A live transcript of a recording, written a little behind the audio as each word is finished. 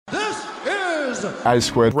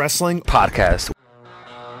I2 Wrestling Podcast.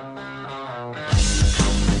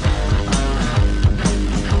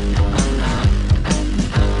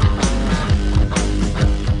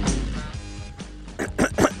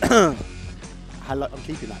 Hello, I'm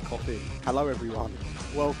keeping that cough in. Hello, everyone.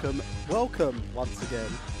 Welcome once again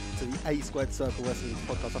to the A2 Circle Wrestling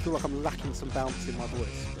Podcast. I feel like I'm lacking some bounce in my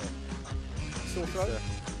voice. Sore throat?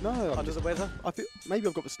 No, Under the weather? I feel maybe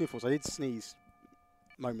I've got the sniffles. I did sneeze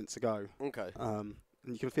moments ago. Okay. And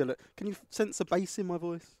you can feel it. Can you sense the bass in my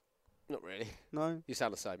voice? Not really. No. You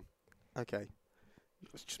sound the same. Okay.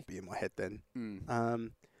 Let's just be in my head then. Mm.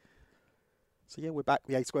 So yeah, we're back.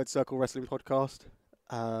 The A2 Circle Wrestling Podcast.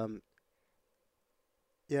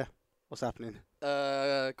 Yeah. What's happening?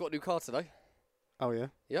 Got a new car today. Oh yeah.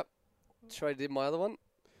 Traded in my other one.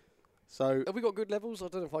 So Have we got good levels? I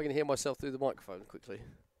don't know if I can hear myself through the microphone quickly.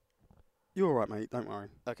 you're all right, mate. Don't worry.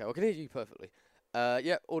 Okay, I can hear you perfectly.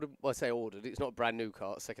 Ordered. Well, I say ordered. It's not a brand new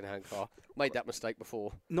car. It's a second-hand car. Made that mistake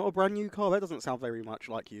before. Not a brand new car. That doesn't sound very much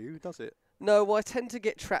like you, does it? No, well, I tend to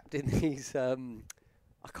get trapped in these. I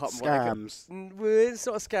can't remember. Scams. Well, it's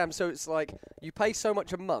not a scam. So it's like you pay so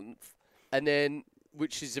much a month, and then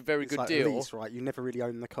which is a very It's good like deal. lease, right? You never really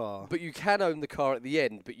own the car, But you can own the car at the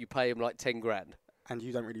end, but you pay them like 10 grand. and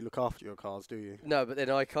you don't really look after your cars, do you? No, but then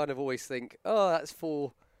I kind of always think, oh, that's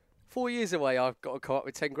 4 years away. I've got a car up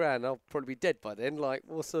with 10 grand. I'll probably be dead by then. Like,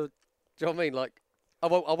 what's the? Do you know what I mean? Like,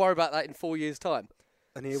 I'll worry about that in 4 years' time.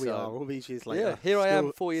 And here we So- are, all these years later. Yeah, here I am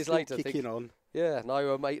still- 4 years still later. kicking Think, on. yeah, and I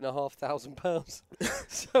owe him £8,500.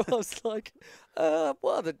 So I was like,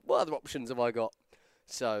 what other options have I got?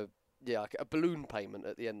 So yeah, a balloon payment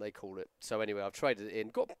at the end they call it. So anyway, I've traded it in.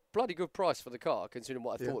 Got a bloody good price for the car considering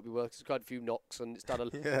what I Yeah. thought it'd be worth. It's got a few knocks and it's done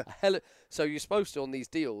Yeah. a hell. So you're supposed to on these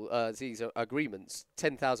these agreements,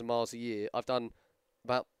 10,000 miles a year. I've done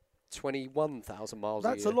about 21,000 miles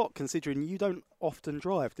That's a year. a lot considering you don't often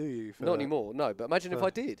drive, do you? Not anymore, no. But imagine if for- I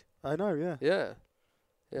did. I know, yeah.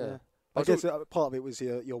 Yeah. I was guess part of it was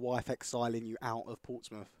your wife exiling you out of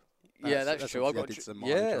Portsmouth. Yeah, that's true. obviously I've got added some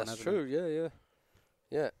mileage yeah, on, that's hasn't true. it?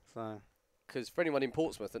 Yeah. So, Because for anyone in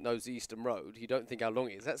Portsmouth that knows the Eastern Road, you don't think how long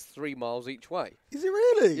it is. That's 3 miles each way. is it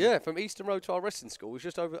really? Yeah, from Eastern Road to our wrestling school is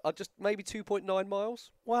just over, just maybe 2.9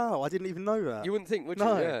 miles. Wow, I didn't even know that. You wouldn't think, would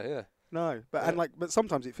No. you? Yeah. No, but Yeah. but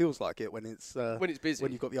sometimes it feels like it when it's When it's busy.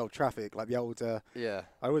 when you've got the old traffic, like the old. Yeah.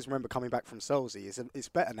 I always remember coming back from Selsey. It's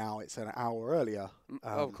better now. It's an hour earlier.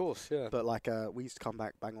 Of course, yeah. But like we used to come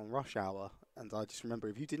back bang on rush hour, and I just remember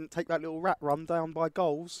if you didn't take that little rat run down by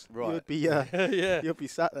goals, Right. you'd be yeah. you'd be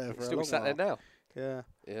sat there for Still a long sat while. there now.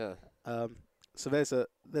 Yeah. Yeah. So there's a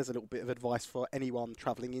little bit of advice for anyone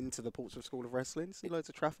travelling into the Portsmouth School of Wrestling. See loads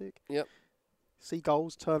of traffic. Yep. See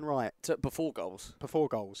goals, turn right. Before goals. Before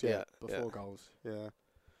goals, Yeah, Before yeah. goals,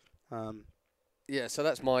 yeah. Yeah, so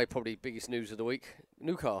that's my probably biggest news of the week.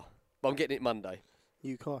 New car. But I'm getting it Monday.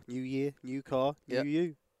 New car, new year, new car, Yep. new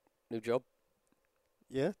you. New job.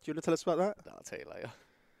 Yeah. Do you want to tell us about that? No, I'll tell you later.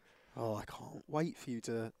 Oh, I can't wait for you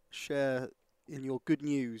to share in your good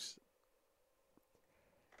news.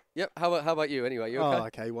 Yep. How about you anyway? You okay? Oh,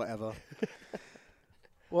 okay, whatever.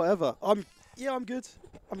 Whatever. I'm good.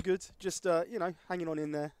 I'm good. Just hanging on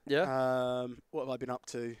in there. Yeah. What have I been up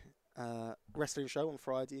to? Wrestling show on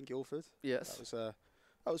Friday in Guildford. Yes.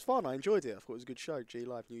 That was fun. I enjoyed it. I thought it was a good show. G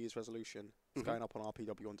Live New Year's resolution. It's Mhm. going up on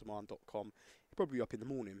rpwondemand.com. It'll probably be up in the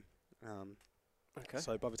morning. Okay.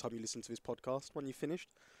 So by the time you listen to this podcast, when you've finished,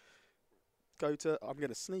 go to. I'm going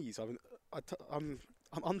to sneeze. I'm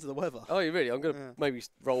under the weather. Oh, you really? I'm going to Yeah. maybe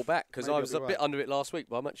roll back because Maybe I I'll was be a bit right. under it last week,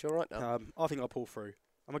 but I'm actually all right now. I think I'll pull through.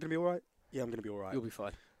 Am I going to be all right? Yeah, I'm going to be all right. You'll be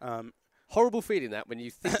fine. Um, Horrible feeling that when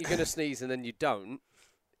you think you're going to sneeze and then you don't.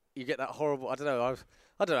 You get that horrible. I don't know.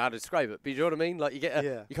 I don't know how to describe it, but you know what I mean? Like you get.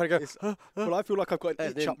 Yeah. You kind of It's- go. well, I feel like I've got an And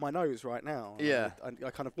itch then- up my nose right now. Yeah. And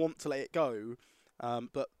I kind of want to let it go,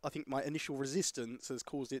 but I think my initial resistance has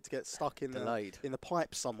caused it to get stuck in Delayed. the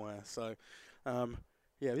pipe somewhere. So,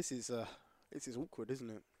 yeah, this is awkward, isn't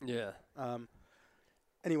it? Yeah.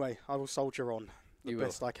 Anyway, I will soldier on the You will.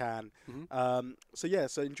 best I can. Mhm.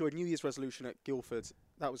 So enjoyed New Year's resolution at Guildford.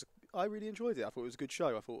 I really enjoyed it. I thought it was a good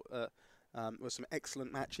show. I thought there were some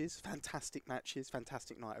excellent matches, fantastic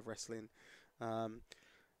night of wrestling. Yeah.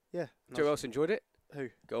 Do you know who else enjoyed it? Who?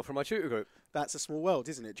 Girl from my tutor group. That's a small world,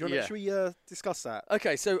 isn't it? Do you want Yeah. should we discuss that?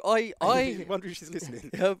 Okay, so I wonder if she's listening.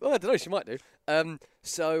 well, I don't know. She might do.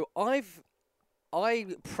 So I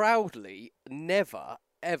proudly never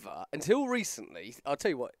ever until recently. I'll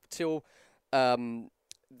tell you what. Till we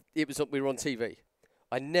were on TV.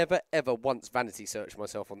 I never ever once vanity searched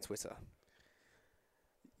myself on Twitter.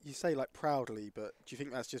 you say like proudly, but do you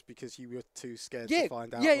think that's just because you were too scared Yeah, to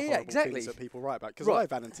find out yeah, the yeah, horrible exactly. things that people write about? Because Right. I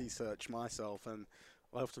vanity search myself, and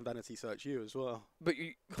I often vanity search you as well. But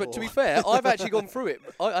to be Oh. fair, I've actually gone through it.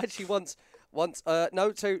 I actually once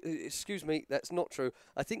no, so excuse me, that's not true.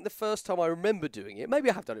 I think the first time I remember doing it, maybe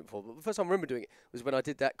I have done it before, but the first time I remember doing it was when I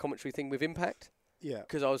did that commentary thing with Impact. Yeah.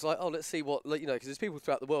 Because I was like, oh, let's see what, like, you know, because there's people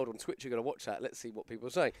throughout the world on Twitch who are going to watch that. Let's see what people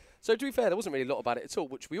are saying. So to be fair, there wasn't really a lot about it at all,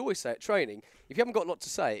 which we always say at training. If you haven't got a lot to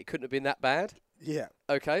say, it couldn't have been that bad. Yeah.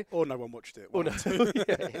 Okay. Or no one watched it. Or one no. or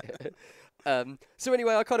two. So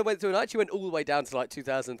anyway, I kind of went through, and I actually went all the way down to like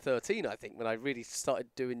 2013, I think, when I really started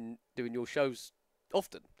doing your shows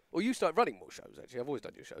often. Or you started running more shows, actually. I've always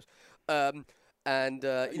done your shows. You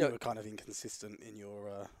You know, were kind of inconsistent in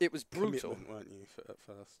your it was brutal. commitment, weren't you, at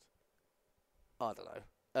first? I don't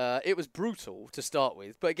know. It was brutal to start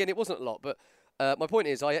with, but again, it wasn't a lot. But my point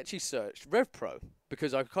is, I actually searched RevPro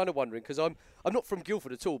because I'm kind of wondering, because I'm not from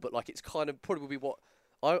Guildford at all, but like it's kind of probably what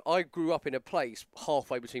I grew up in a place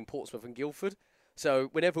halfway between Portsmouth and Guildford. So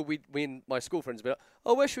whenever me and my school friends would be like,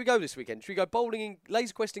 oh, where should we go this weekend? Should we go bowling in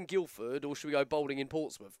Laser Quest in Guildford, or should we go bowling in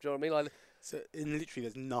Portsmouth? Do you know what I mean? Like, So, literally,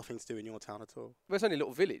 there's nothing to do in your town at all. well, it's only a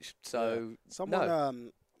little village, so Someone,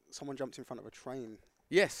 no. Someone jumped in front of a train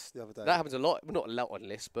Yes, the other day. that happens a lot. Well, not a lot on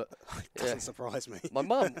lists, but Doesn't surprise me. my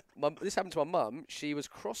mum, this happened to my mum. She was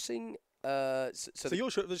crossing. So your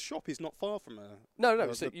the shop is not far from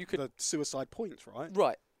no. So you could the suicide point, right?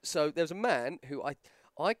 right. So there was a man who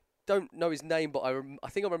I don't know his name, but I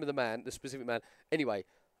think I remember the man, the specific man. Anyway,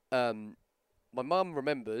 my mum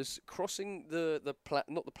remembers crossing not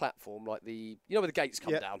the platform, like where the gates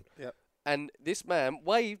come down. Yep. And this man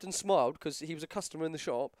waved and smiled because he was a customer in the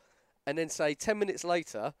shop, and then say 10 minutes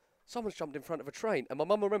later, someone's jumped in front of a train. And my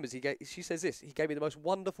mum remembers she says this: he gave me the most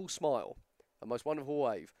wonderful smile, a most wonderful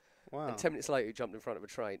wave. Wow. And 10 minutes later, he jumped in front of a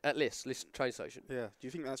train at Liss train station. Yeah. Do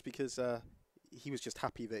you think that's because he was just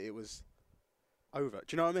happy that it was over?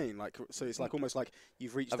 Do you know what I mean? Like, so it's like almost like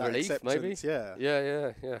you've reached A that relief, acceptance. maybe?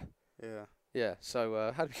 Yeah. Yeah. Yeah.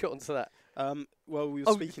 So how did we get onto that? Well, we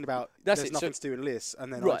were speaking about that's there's it, nothing so- to do in Liss,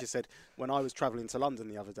 and then I Right. just said when I was travelling to London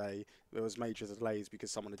the other day, there was major delays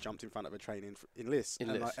because someone had jumped in front of a train in Liss, In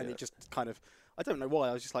and, Liss, and yeah. it just kind of, I don't know why,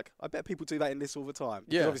 I was just like, I bet people do that in Liss all the time.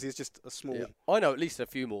 'Cause Yeah. obviously it's just a small. Yeah. I know at least a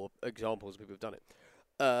few more examples of people who've done it.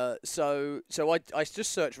 So I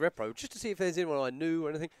just searched Repro just to see if there's anyone I knew or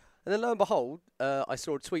anything, and then lo and behold, I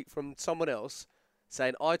saw a tweet from someone else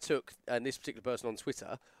saying I took and this particular person on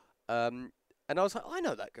Twitter, and I was like, I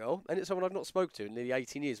know that girl, and it's someone I've not spoken to in nearly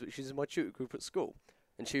 18 years, but she's in my tutor group at school,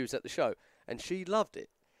 and she was at the show, and she loved it.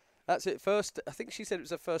 That's it. First, I think she said it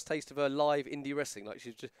was her first taste of her live indie wrestling. Like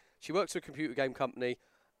she works for a computer game company,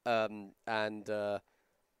 so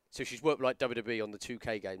she's worked with, like WWE on the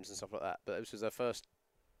 2K games and stuff like that. But this was her first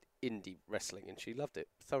indie wrestling, and she loved it,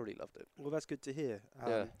 thoroughly loved it. Well, that's good to hear.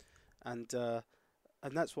 Yeah. And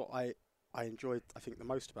that's what I enjoyed. I think the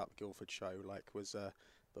most about the Guildford show, like, was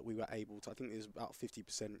that we were able to. I think there's about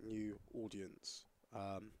 50% new audience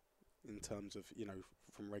in terms of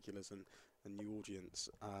from regulars and new audience.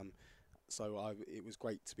 So it was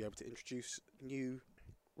great to be able to introduce new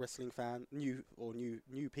wrestling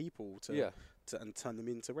new people to and turn them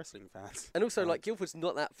into wrestling fans. And also, like, Guildford's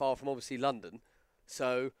not that far from obviously London,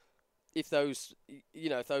 so if those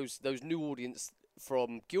those new audience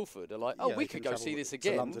from Guildford are like, oh, Yeah, we they could can go see travel this to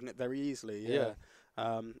again. London very easily. Yeah.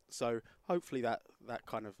 So hopefully that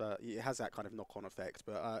kind of it has that kind of knock-on effect.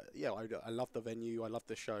 But I love the venue. I love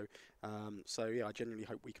the show. So yeah, I genuinely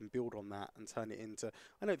hope we can build on that and turn it into.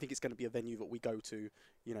 I don't think it's going to be a venue that we go to,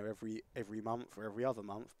 every month or every other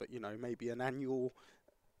month, but maybe an annual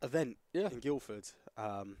event in Guildford,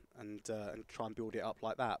 and try and build it up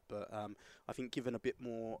like that. But I think given a bit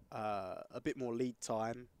more lead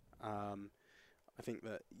time, I think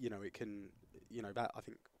that it can that I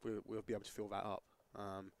think we'll be able to fill that up.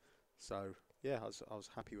 So yeah, I was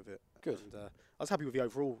happy with it. Good. And I was happy with the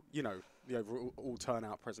overall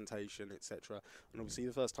turnout, presentation, etc. And obviously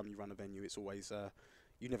the first time you run a venue, it's always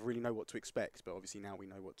you never really know what to expect. But obviously now we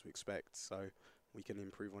know what to expect, so we can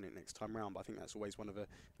improve on it next time round. But I think that's always one of the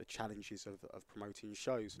challenges of promoting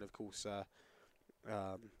shows, and of course.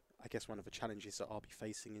 I guess one of the challenges that I'll be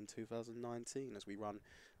facing in 2019 as we run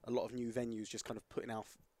a lot of new venues, just kind of putting our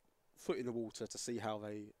foot in the water to see how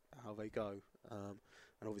they go,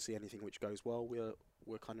 and obviously anything which goes well,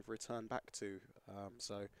 we're kind of return back to.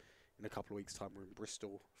 So in a couple of weeks' time, we're in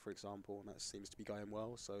Bristol, for example, and that seems to be going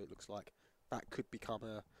well. So it looks like that could become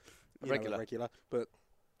a regular. But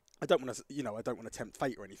I don't want to tempt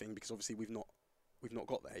fate or anything, because obviously we've not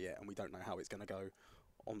got there yet, and we don't know how it's going to go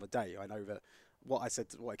on the day. I know that what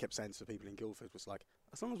I kept saying to the people in Guildford was like,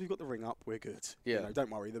 as long as we've got the ring up, we're good. Yeah. You know, don't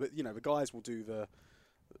worry. The guys will do the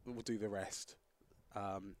rest.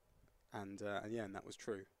 And that was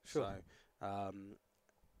true. Sure.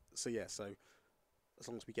 So as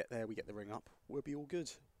long as we get there, we get the ring up, we'll be all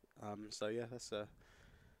good. That's a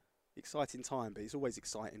exciting time, but it's always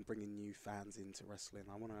exciting bringing new fans into wrestling.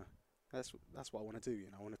 That's what I want to do.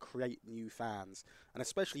 I want to create new fans, and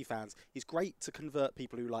especially fans. It's great to convert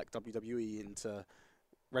people who like WWE into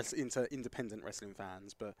independent wrestling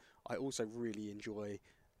fans, but I also really enjoy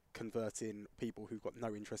converting people who've got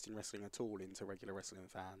no interest in wrestling at all into regular wrestling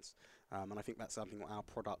fans. And I think that's something that our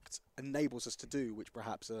product enables us to do, which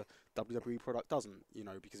perhaps a WWE product doesn't,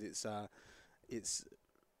 because it's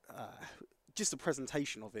just the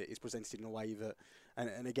presentation of it is presented in a way that,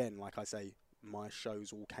 and again, like I say, my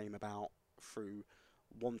shows all came about through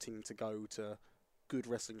wanting to go to good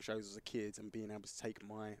wrestling shows as a kid and being able to take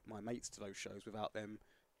my mates to those shows without them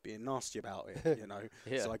being nasty about it,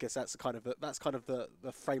 Yeah. So I guess that's kind of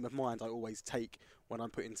the frame of mind I always take when I'm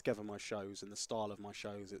putting together my shows and the style of my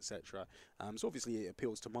shows, etc. So obviously it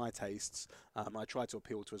appeals to my tastes. I try to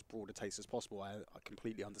appeal to as broad a taste as possible. I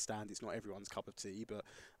completely understand it's not everyone's cup of tea, but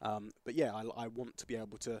yeah, I want to be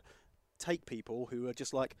able to take people who are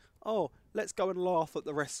just like, oh, let's go and laugh at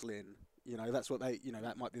the wrestling. That's what they,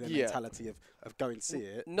 that might be their mentality of go and see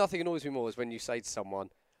it. Nothing annoys me more is when you say to someone,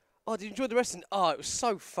 "Oh, did you enjoy the wrestling? Oh, it was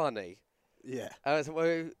so funny." Yeah. And I was like,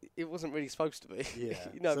 well, it wasn't really supposed to be. Yeah.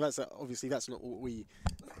 So that's obviously that's not what we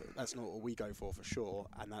go for sure,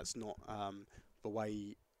 and that's not the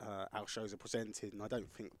way our shows are presented. And I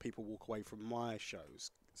don't think people walk away from my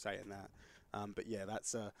shows saying that. But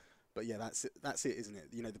that's it, isn't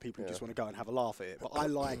it? The people who just want to go and have a laugh at it. But I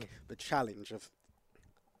like the challenge of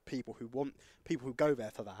people who go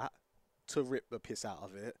there for that, to rip the piss out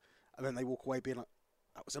of it, and then they walk away being like,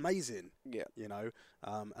 that was amazing. Yeah.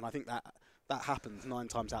 And I think that happens 9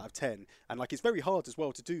 times out of 10. And like, it's very hard as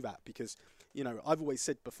well to do that because, I've always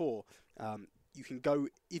said before, if you go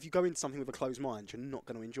into something with a closed mind, you're not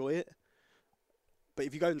going to enjoy it. But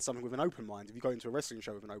if you go into something with an open mind, if you go into a wrestling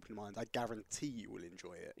show with an open mind, I guarantee you will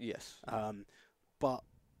enjoy it. Yes. But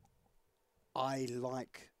I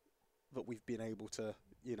like that we've been able to,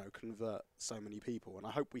 convert so many people, and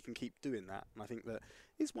I hope we can keep doing that. And I think that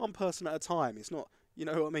it's one person at a time. It's not, you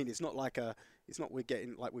know what I mean? It's not like we're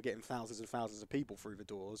getting thousands and thousands of people through the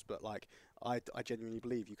doors, but like I genuinely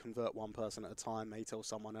believe you convert one person at a time. They tell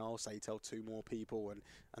someone else, they tell 2 more people, and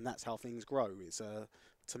that's how things grow.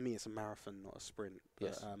 To me, it's a marathon, not a sprint. But,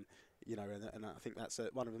 yes. And I think that's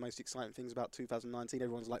one of the most exciting things about 2019.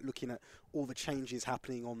 Everyone's like looking at all the changes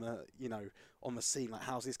happening on the scene. Like,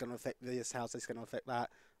 how's this going to affect this? How's this going to affect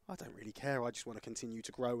that? I don't really care. I just want to continue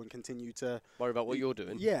to grow and continue to worry about what you're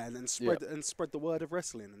doing. Yeah, and then spread the word of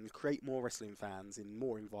wrestling and create more wrestling fans in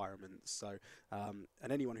more environments. So, and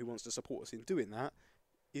anyone who wants to support us in doing that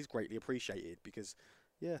is greatly appreciated because,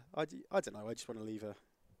 yeah, I don't know. I just want to leave a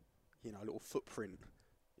little footprint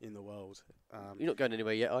in the world. You're not going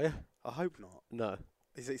anywhere yet, are you? I hope not. No.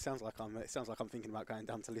 It sounds like I'm thinking about going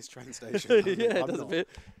down to Liz train station. Yeah, it does a bit.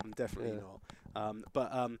 I'm definitely not. I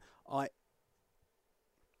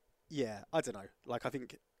don't know. Like, I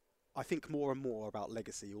think more and more about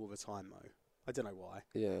legacy all the time, though. I don't know why.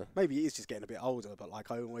 Yeah. Maybe it is just getting a bit older, but like,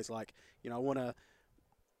 I always I want to,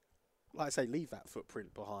 like I say, leave that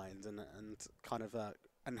footprint behind and kind of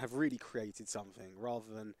and have really created something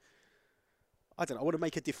rather than, I don't know, I want to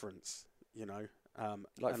make a difference, Like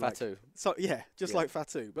Fatu. Like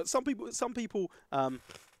Fatu. But some people, I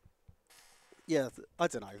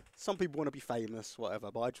don't know. Some people want to be famous, whatever,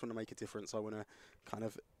 but I just want to make a difference. I want to kind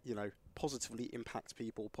of, positively impact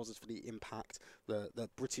people, positively impact the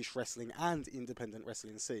British wrestling and independent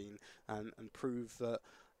wrestling scene, and prove that,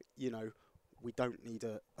 we don't need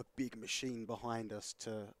a big machine behind us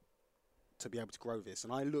to be able to grow this.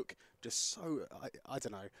 And I look just so, I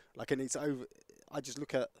don't know, like, and it's over, I just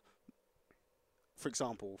look at, for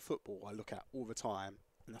example, football, I look at all the time,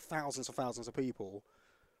 and the thousands of people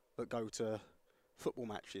that go to football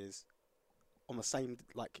matches on the same,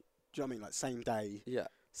 like, do you know what I mean? Like, same day,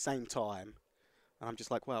 same time. And I'm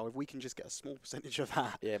just like, well, if we can just get a small percentage of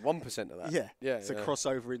that. Yeah, 1% of that. To cross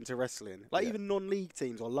over into wrestling. Like, even non-league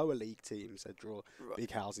teams or lower league teams that draw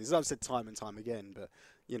big houses. As I've said time and time again, but,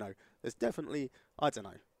 there's definitely, I don't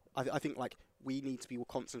know. I think, like, we need to be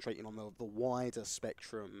concentrating on the wider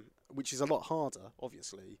spectrum, which is a lot harder,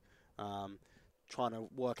 obviously. Trying to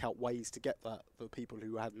work out ways to get the people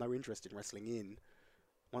who have no interest in wrestling in.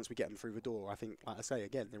 Once we get them through the door, I think, like I say,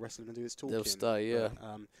 again, the wrestling will do its talking. They'll stay, yeah.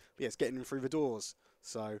 But it's getting them through the doors.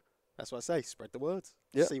 So that's what I say. Spread the word.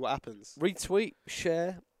 Yep. See what happens. Retweet,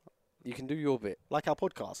 share, You can do your bit. Like our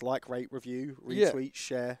podcast, like, rate, review, Yeah. retweet,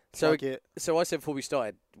 share, So- plug it. So I said before we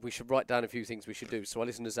started, we should write down a few things we should do. So I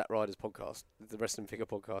listened to Zack Ryder's podcast, the Wrestling Figure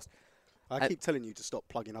podcast. I keep telling you to stop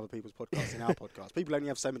plugging other people's podcasts in our podcast. People only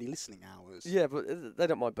have so many listening hours. Yeah, but they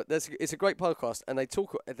don't mind. But it's a great podcast, and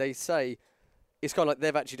they say it's kind of like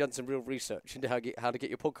they've actually done some real research into how to get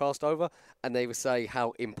your podcast over, and they would say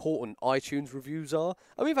how important iTunes reviews are.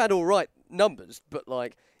 I mean, we've had all right numbers, but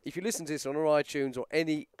like if you listen to this on iTunes or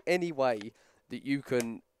any way that you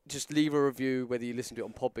can just leave a review, whether you listen to it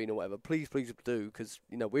on Podbean or whatever, please do, because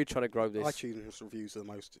we're trying to grow this. iTunes reviews are the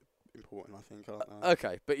most important, I think, aren't they?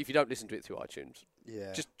 Okay, but if you don't listen to it through iTunes,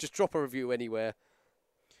 Yeah. just drop a review anywhere.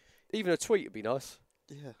 Even a tweet would be nice.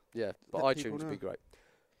 Yeah. Yeah, but Let people iTunes would be know. great.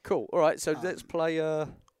 Cool. All right, so let's play.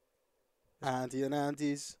 Andy and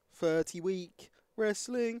Andy's 30-week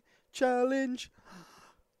wrestling challenge.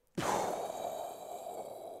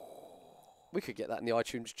 We could get that in the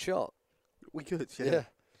iTunes chart. We could, Yeah.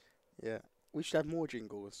 Yeah. We should have more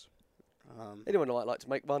jingles. Anyone might like to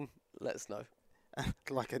make one? Let us know.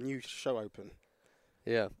 Like a new show open.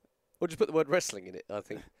 Yeah. Or just put the word wrestling in it, I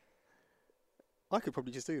think. I could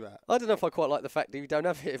probably just do that. I don't know if I quite like the fact that we don't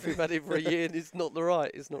have it. If we've had it for a year and it's not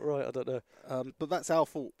right. I don't know. But that's our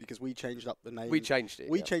fault because we changed up the name. We changed it.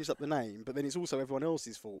 We yeah. changed up the name, but then it's also everyone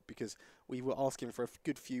else's fault because we were asking for a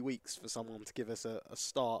good few weeks for someone to give us a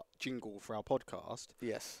start jingle for our podcast,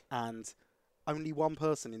 Yes. and only one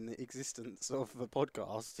person in the existence of the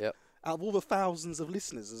podcast, Yep. out of all the thousands of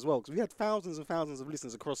listeners as well, because we had thousands and thousands of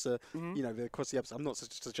listeners across Mhm. across the episode. I'm not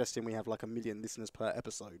suggesting we have like 1 million listeners per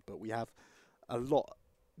episode, but we have a lot,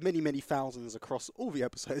 many thousands across all the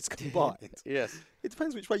episodes combined. Yes. It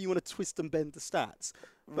depends which way you want to twist and bend the stats.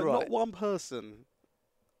 But right. not one person,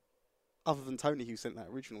 other than Tony, who sent that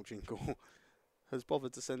original jingle, has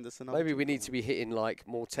bothered to send us another. Maybe we need jingle. to be hitting like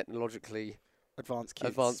more technologically advanced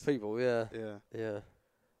kids. advanced people. Yeah. Yeah.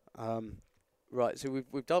 Yeah. Right. So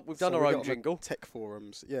we've done So our we own got on the jingle. Tech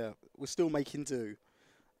forums. Yeah, we're still making do.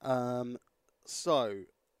 So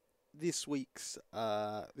this week's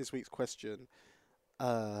question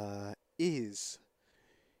is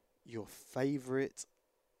your favourite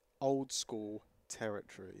old school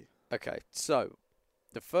territory. Okay. So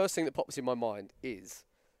the first thing that pops in my mind is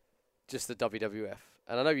just the WWF.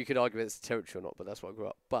 And I know you could argue whether it's a territory or not, but that's where I grew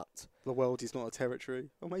up. But The world is not a territory.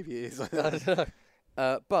 Or maybe it is. I don't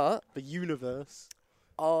know. But The universe.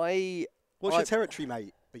 I What's your territory,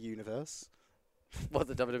 mate? The universe. well,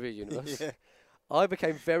 the WWE universe. Yeah. I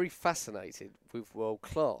became very fascinated with world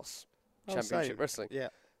class Oh, championship same. wrestling. Yeah.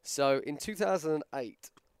 So in 2008,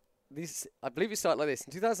 I believe it started like this.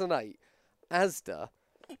 In 2008, Asda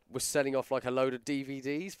was selling off like a load of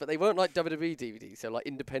DVDs, but they weren't like WWE DVDs. They're like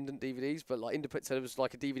independent DVDs, but like independent. So there was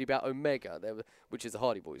like a DVD about Omega, which is the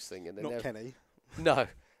Hardy Boys thing, and then Not Kenny. no.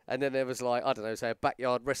 And then there was like, I don't know, say a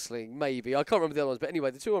backyard wrestling, maybe. I can't remember the other ones, but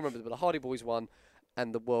anyway, the two I remember, but the Hardy Boys one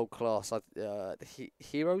and the World Class, the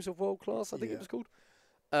Heroes of World Class, I think Yeah. it was called.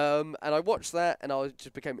 And I watched that, and I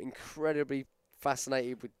just became incredibly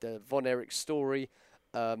fascinated with the Von Erich story.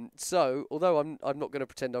 So, although I'm not going to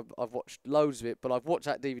pretend I've watched loads of it, but I've watched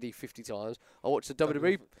that DVD 50 times. I watched the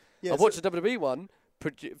WWE. Yeah, I watched the WWE one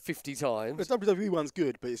 50 times. the WWE one's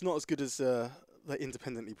good, but it's not as good as the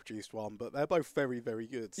independently produced one. But they're both very, very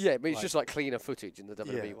good. Yeah, but it's just like cleaner footage in the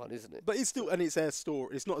WWE Yeah. one, isn't it? But it's still, and it's their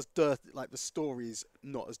story. It's not as dirty. Like the story's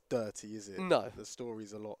not as dirty, is it? No. The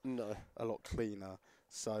story's a lot No. cleaner.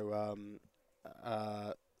 So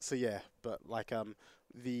so yeah, but like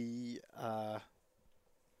the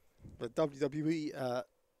WWE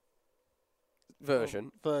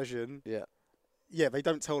Version. yeah, they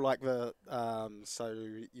don't tell like the so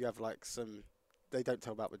you have like some. They don't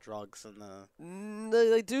tell about the drugs and the.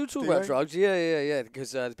 They do talk Do about they? drugs, yeah.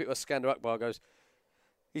 Because the bit where Skander Akbar goes,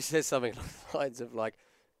 he says something along the lines of like,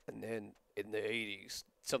 and then in the 80s,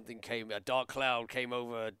 a dark cloud came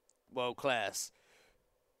over world class,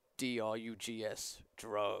 drugs,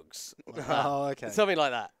 drugs. Like that. Oh, okay. Something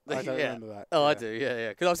like that. I don't yeah. remember that. Oh, I yeah. do, yeah.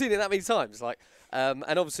 Because I've seen it that many times. Like, and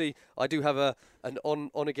obviously I do have an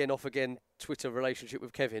on again, off again Twitter relationship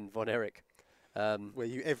with Kevin Von Erich. Where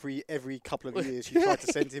you every couple of years you try to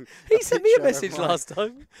send him. He sent me a picture of message my- last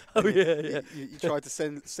time. Oh yeah. You tried to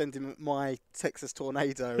send him my Texas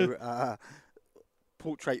Tornado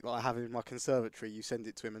portrait that I have in my conservatory. You send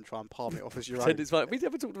it to him and try and palm it off as your own. Pretend it's fine. We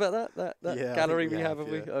never talked about that Yeah, I think gallery we we have, have,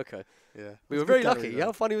 we? yeah. Okay. Yeah, We It's were a very good gallery, lucky. though.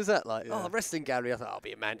 How funny was that? Like, Yeah. wrestling gallery. I thought, I'll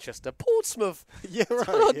be in Manchester. Portsmouth. Yeah, right.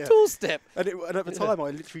 on yeah. doorstep. And at the Yeah. time, I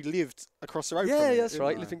literally lived across the road. Yeah, from it, that's didn't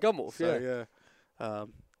right. I? Lived in Gunwharf, So, yeah. yeah.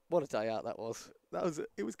 What a day out that was.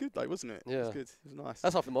 It was good though, wasn't it? Yeah. It was good. It was nice.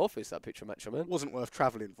 That's half in my office, that picture of Macho Man. It wasn't worth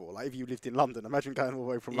travelling for. Like if you lived in London, imagine going all the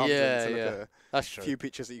way from London to look at That's a true. few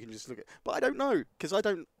pictures that you can just look at. But I don't know because I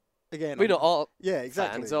don't. Again, We're not art yeah,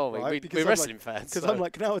 exactly. fans, are we? Right? We're I'm wrestling fans. Because So. I'm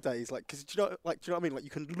like nowadays, like, because do you know what I mean? Like, you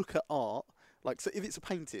can look at art. Like, so if it's a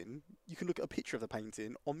painting, you can look at a picture of the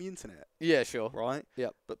painting on the internet, Yeah, sure. right?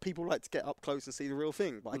 Yep. But people like to get up close and see the real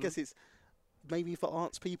thing. But I guess it's maybe for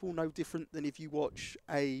arts people no different than if you watch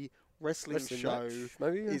a wrestling show. match,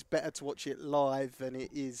 maybe. Yeah. It's better to watch it live than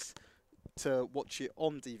it is to watch it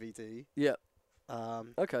on DVD. Yeah.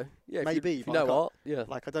 Um, Okay. Yeah. maybe, If you but I know can't- art. Yeah.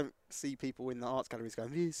 like I don't see people in the arts galleries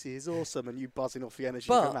going, "This is awesome," and you buzzing off the energy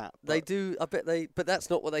But from that. they do. I bet they. But that's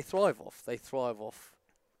not what they thrive off. They thrive off.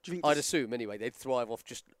 Do you think I'd this- assume anyway. They thrive off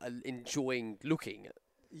just enjoying looking.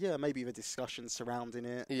 Yeah, maybe the discussion surrounding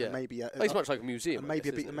it. Yeah. And maybe It's much like a museum. and I maybe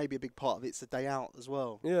guess, isn't it? maybe a big part of it's a day out as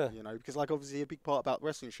well. Yeah. You know, because like obviously a big part about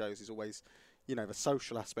wrestling shows is always, you know, the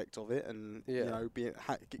social aspect of it, and Yeah.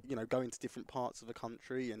 you know, going to different parts of the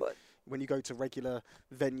country, and But- when you go to regular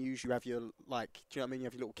venues, you have your like, do you know what I mean? You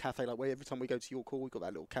have your little cafe. Like, every time we go to York Hall, we've got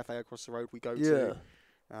that little cafe across the road we go to.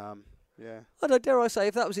 Yeah. I don't dare I say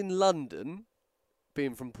if that was in London,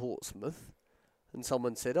 being from Portsmouth, and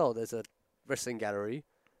someone said, "Oh, there's a wrestling gallery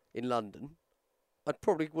in London," I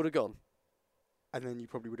probably would have gone. And then you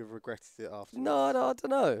probably would have regretted it afterwards. No, I don't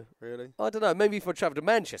know. Really? I don't know. Maybe if I travelled to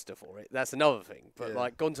Manchester for it, that's another thing. But Yeah.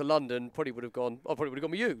 like gone to London, probably would have gone. I probably would have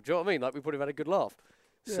gone with you. Do you know what I mean? Like we probably have had a good laugh.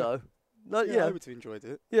 Yeah. So, no, Yeah, yeah, I would have enjoyed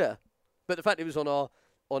it. yeah. But the fact it was on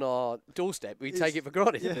our doorstep, we take It's- it for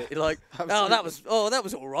granted, yeah, isn't it? Like, absolutely. that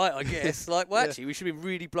was all right, I guess. Like, well, Yeah. actually, we should have been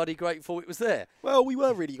really bloody grateful it was there. Well, we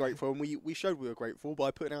were really grateful, and we showed we were grateful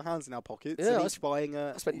by putting our hands in our pockets Yeah, and I each buying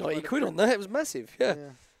a. I spent each buying 90 a quid on that. It was massive. Yeah,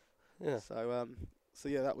 Yeah. yeah. So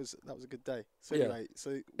yeah, that was a good day. So Yeah. anyway,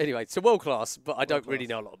 so Anyway, so world class, but I don't World really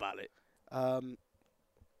class. know a lot about it.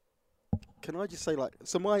 can I just say like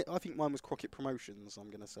so I think mine was Crockett Promotions. I'm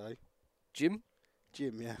gonna say Jim?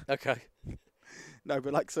 Jim, yeah. Okay. No,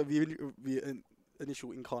 but like so the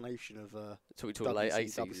initial incarnation of So we talk late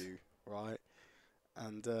 80s. WCW, right?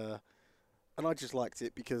 And I just liked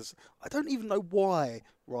it because I don't even know why,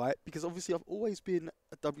 right? Because obviously I've always been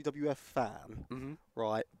a WWF fan, Mm-hmm.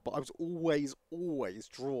 right? But I was always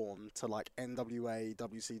drawn to like NWA,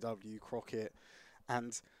 WCW, Crockett,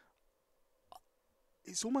 and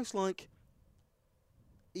it's almost like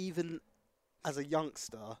even as a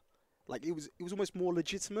youngster, like it was almost more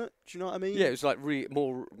legitimate. Do you know what I mean? Yeah, it was like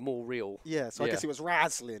more real. Yeah. So I Yeah. guess it was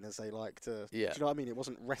wrestling, as they like to. Yeah. Do you know what I mean? It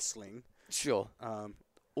wasn't wrestling. Sure.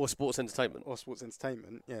 Or sports entertainment. Or sports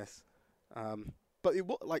entertainment, yes. But it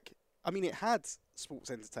like I mean, it had sports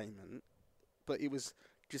entertainment, but it was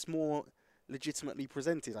just more legitimately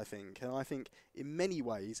presented, I think. And I think in many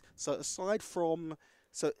ways, so aside from,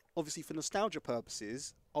 so obviously for nostalgia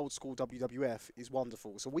purposes, old school WWF is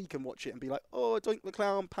wonderful. So we can watch it and be like, oh, Doink the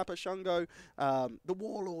Clown, Papa Shango, the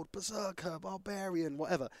Warlord, Berserker, Barbarian,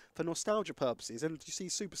 whatever. For nostalgia purposes, and you see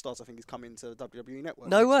Superstars, I think, is coming to WWE Network.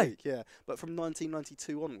 No next way. week, yeah, but from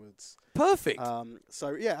 1992 onwards. Perfect.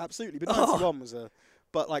 So yeah, absolutely. But Oh. 91 was a,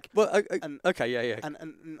 but like, well, and- okay, yeah. and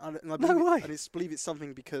I No believe way. and believe it's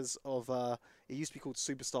something because of it used to be called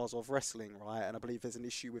Superstars of Wrestling, right? And I believe there's an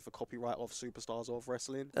issue with the copyright of Superstars of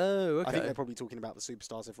Wrestling. Oh, I think okay. they're probably talking about the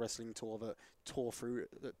Superstars of Wrestling tour that tore through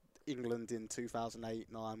England in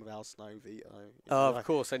 2008-9 with Al Snow, Vito. Oh, of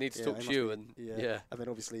course, they need to yeah, talk they to must you, be- and yeah. yeah. And then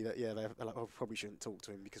obviously that they're like, oh, probably shouldn't talk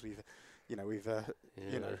to him because we've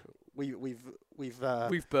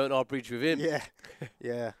We've burnt our bridge with him.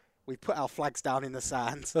 yeah. We've put our flags down in the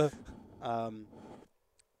sand.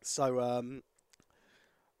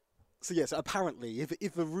 So yes, apparently,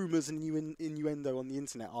 if the rumours and innuendo on the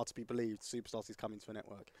internet are to be believed, Superstars is coming to a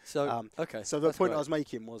network. So okay. So the that's point great. I was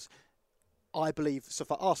making was, I believe, so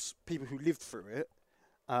for us, people who lived through it,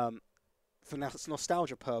 for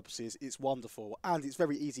nostalgia purposes, it's wonderful, and it's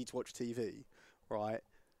very easy to watch TV, right?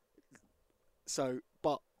 So,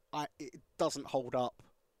 but it doesn't hold up.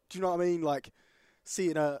 Do you know what I mean? Like,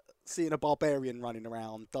 seeing a barbarian running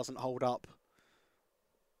around doesn't hold up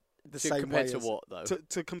the So same compared way to as, what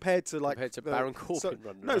though? compared to like Compared to the- Baron so- Corbin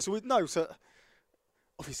running No, around. so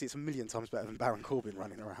obviously it's a million times better than Baron Corbin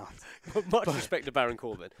running around. Much respect to Baron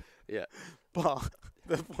Corbin. Yeah. But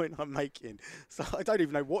the point I'm making, so I don't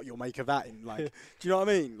even know what you'll make of that. In like, do you know what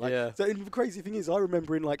I mean? Like, Yeah. So and the crazy thing is, I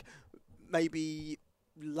remember in like maybe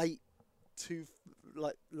early 2000s.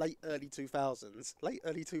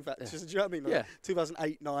 Do you know what I mean? Like Yeah.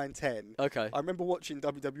 2008, 9, 10. Okay. I remember watching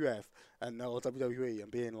WWF and or WWE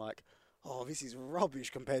and being like, oh, this is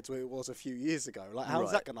rubbish compared to what it was a few years ago. Like, how's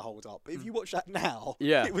Right. that going to hold up? But if you watch that now,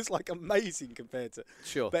 Yeah. it was like amazing compared to.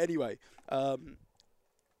 Sure. But anyway,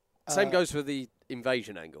 Same goes for the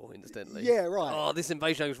invasion angle, incidentally. Yeah, right. Oh, this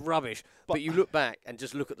invasion angle is rubbish. But you look back and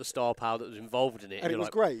just look at the star power that was involved in it. and it you're was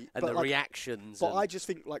like, great. And but the like, reactions. But and I just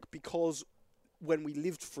think, like, because when we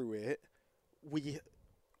lived through it,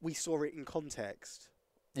 we saw it in context.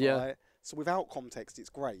 Yeah. Right? So without context, it's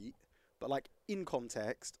great. But, like, in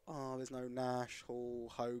context, there's no Nash,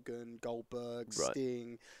 Hall, Hogan, Goldberg, Right.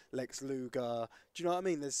 Sting, Lex Luger. Do you know what I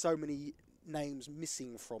mean? There's so many names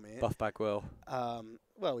missing from it. Buff Bagwell.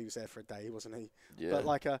 Well, he was there for a day, wasn't he? Yeah. But,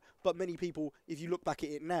 like, but many people, if you look back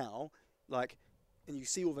at it now, like, and you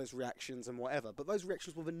see all those reactions and whatever, but those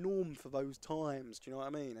reactions were the norm for those times. Do you know what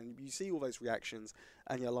I mean? And you see all those reactions,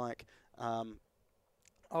 and you're like,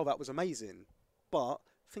 oh, that was amazing. But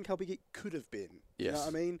think how big it could have been. Do you know Yes.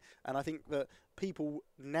 what I mean? And I think that people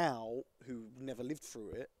now who never lived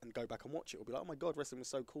through it and go back and watch it will be like, oh my God, wrestling was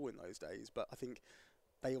so cool in those days. But I think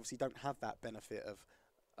they obviously don't have that benefit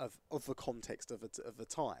of the context of the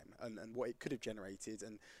time and what it could have generated,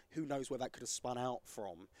 and who knows where that could have spun out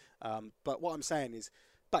from. But what I'm saying is,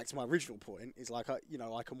 back to my original point, is like,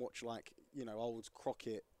 I can watch, like, old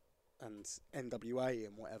Crockett and NWA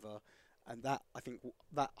and whatever, and that, I think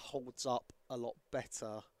that holds up a lot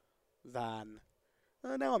better than.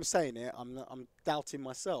 Now I'm saying it, I'm doubting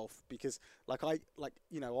myself, because I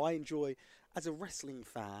enjoy, as a wrestling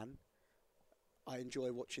fan, I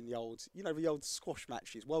enjoy watching the old squash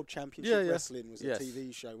matches. World Championship Wrestling was a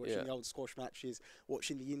TV show. Watching the old squash matches,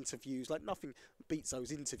 watching the interviews. Like, nothing beats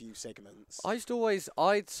those interview segments. I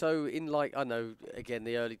know, again,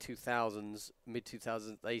 the early 2000s, mid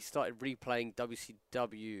 2000s, they started replaying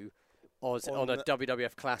WCW on a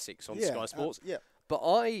WWF Classics on Sky Sports. But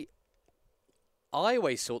I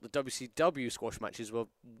always thought the WCW squash matches were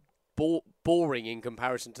boring in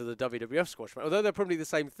comparison to the WWF squash match. Although they're probably the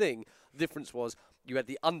same thing, the difference was you had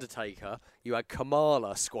The Undertaker, you had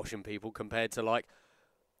Kamala squashing people compared to, like,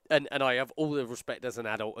 and I have all the respect as an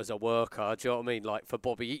adult, as a worker, do you know what I mean, like, for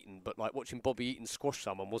Bobby Eaton, but, like, watching Bobby Eaton squash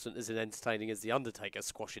someone wasn't as entertaining as The Undertaker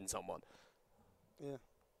squashing someone. Yeah.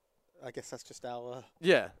 I guess that's just our...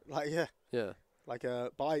 Yeah. Yeah. Like,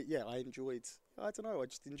 but I enjoyed... I don't know,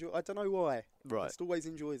 I don't know why. Right. I just always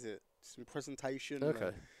enjoyed it. Some presentation. Okay.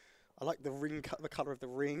 I like the ring, the colour of the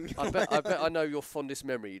ring. I bet I know your fondest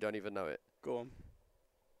memory, you don't even know it. Go on.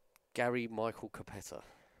 Gary Michael Capetta.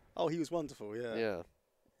 Oh, he was wonderful, yeah.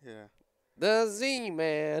 Yeah. The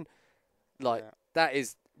Z-Man. Like, that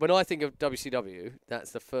is... When I think of WCW,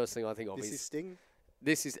 that's the first thing I think of. This is Sting?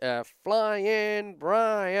 This is Flying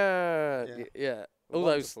Brian. Yeah. All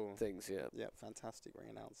Wonderful. those things, yeah. Yeah, fantastic ring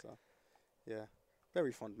announcer. Yeah.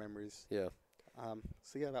 Very fond memories. Yeah.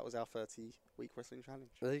 So, yeah, that was our 30-week wrestling challenge.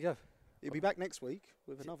 There you go. You'll be back next week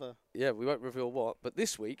with another... Yeah, we won't reveal what, but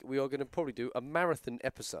this week we are going to probably do a marathon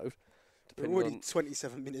episode. We're already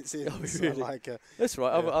 27 minutes in. Oh, so really? like, That's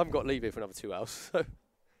right, yeah. I've got to leave here for another 2 hours. So.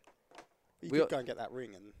 You could go and get that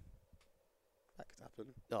ring, and that could happen.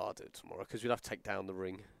 Oh, I'll do it tomorrow, because we'd have to take down the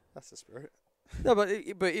ring. That's the spirit. No, but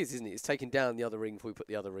it is, isn't it? It's taking down the other ring before we put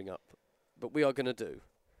the other ring up. But we are going to do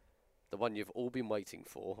the one you've all been waiting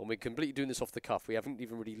for, and we're completely doing this off the cuff. We haven't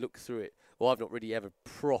even really looked through it. Well, I've not really ever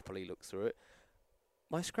properly looked through it.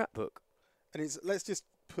 My scrapbook. And let's just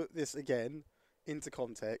put this again into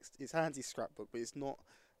context. It's Andy's scrapbook, but it's not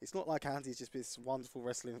like Andy's just this wonderful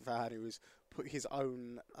wrestling fan who has put his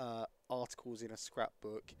own articles in a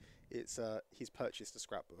scrapbook. It's he's purchased a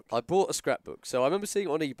scrapbook. I bought a scrapbook. So I remember seeing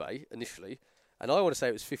it on eBay initially, and I want to say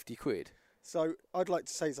it was 50 quid. So I'd like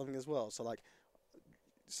to say something as well.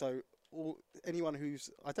 So anyone who's...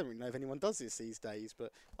 I don't really know if anyone does this these days,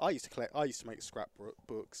 but I used to make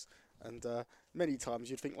scrapbooks, and many times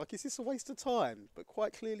you'd think, like, is this a waste of time? But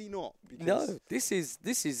quite clearly not. No, this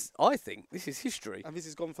is. I think this is history. And this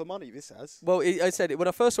has gone for money. This has. Well, I said it when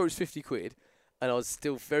I first saw it was 50 quid, and I was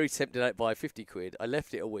still very tempted out by 50 quid. I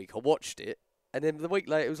left it a week. I watched it, and then the week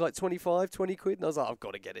later it was like 20 quid, and I was like, I've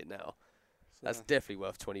got to get it now. So That's definitely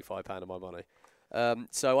worth £25 of my money.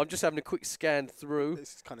 So I'm just having a quick scan through.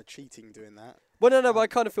 It's kind of cheating doing that. Well, no, but I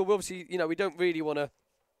kind of feel, obviously, we don't really want to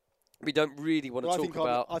talk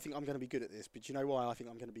about... I think I'm going to be good at this, but do you know why I think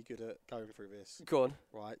I'm going to be good at going through this? Go on.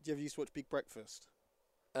 Right. Do you ever used to watch Big Breakfast?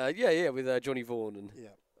 Yeah, with Johnny Vaughan. And Yeah.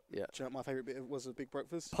 Yeah. Do you know what my favourite bit was of Big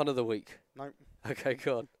Breakfast? Pun of the week. No. Okay,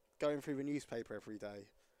 go on. Going through the newspaper every day.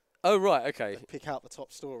 Oh, right, okay. They'd pick out the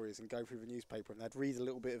top stories and go through the newspaper, and they'd read a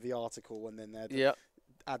little bit of the article, and then they'd Yeah.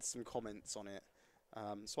 add some comments on it.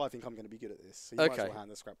 So I think I'm going to be good at this. So you might as Okay. well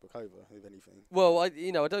hand the scrapbook over, if anything. Well, I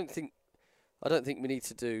don't think we need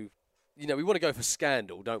to do we want to go for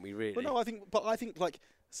scandal, don't we? Really? But no, I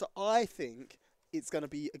think it's going to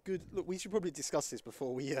be a good look. We should probably discuss this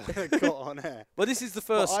before we got on air. Well, this is the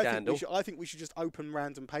first scandal. I think we should just open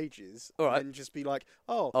random pages and just be like,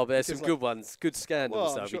 oh, there's some good ones, good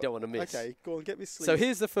scandals we don't want to miss. Okay, go on, get me sleep. So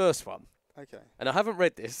here's the first one. Okay. And I haven't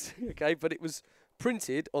read this, okay, but it was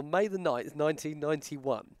printed on May the 9th,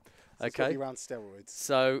 1991. So it's gotta be around steroids.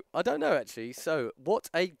 So I don't know actually. So what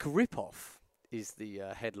a grip-off is the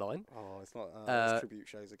headline. Oh, it's not those tribute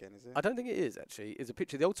shows again, is it? I don't think it is actually. It's a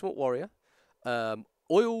picture of the Ultimate Warrior.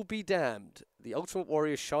 Oil be damned. The Ultimate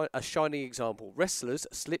Warrior a shining example. Wrestlers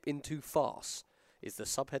slip into farce is the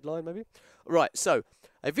sub-headline maybe. Right, so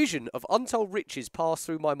a vision of untold riches passed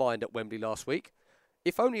through my mind at Wembley last week.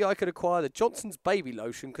 If only I could acquire the Johnson's Baby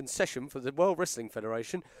Lotion concession for the World Wrestling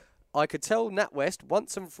Federation, I could tell NatWest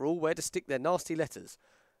once and for all where to stick their nasty letters.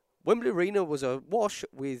 Wembley Arena was awash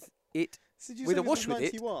with it. With a wash with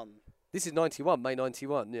it. This is 91, May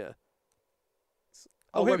 91, yeah.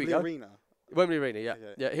 Oh, here Wembley we go. Arena. Wembley Arena, yeah.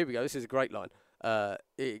 Okay. Yeah, here we go. This is a great line. I'll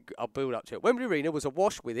build up to it. Wembley Arena was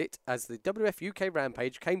awash with it as the WWF UK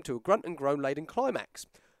Rampage came to a grunt and groan-laden climax.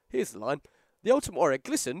 Here's the line. The Ultimate Warrior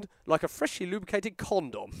glistened like a freshly lubricated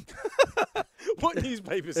condom. What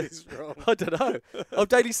newspaper is this from? I don't know. Oh,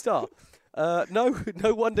 Daily Star. No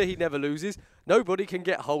wonder he never loses. Nobody can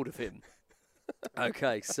get hold of him.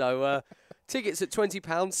 Okay, so tickets at £20,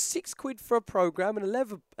 £6 for a programme, and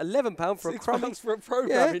 £11 for a crummy. £6 for a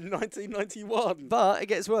programme in 1991. But it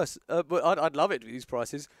gets worse. But I'd love it with these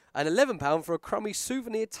prices. And £11 for a crummy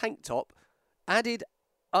souvenir tank top, added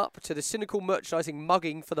up to the cynical merchandising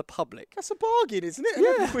mugging for the public. That's a bargain, isn't it?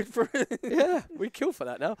 Yeah. £11 for it. Yeah, we'd kill for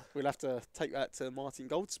that now. We'll have to take that to Martin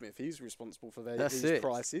Goldsmith. He's responsible for That's these it.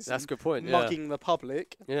 prices. That's a good point. Mugging the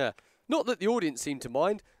public. Yeah. Not that the audience seemed to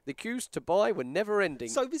mind. The queues to buy were never ending.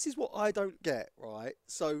 So this is what I don't get, right?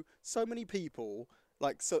 So many people,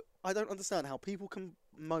 I don't understand how people can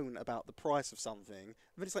moan about the price of something,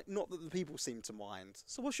 but it's like not that the people seem to mind.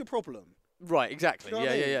 So what's your problem? Right, exactly. Do you know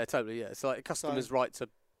what I mean? Yeah, totally, yeah. It's like a customer's right to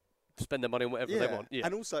spend their money on whatever they want. Yeah.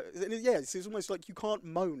 And also, it's almost like you can't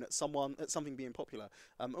moan at something being popular.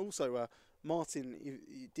 Martin,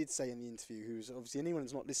 he did say in the interview, who's obviously anyone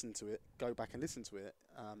who's not listened to it, go back and listen to it.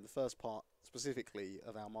 The first part specifically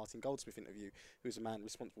of our Martin Goldsmith interview, who's a man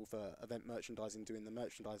responsible for event merchandising, doing the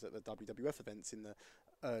merchandise at the WWF events in the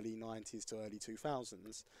early 90s to early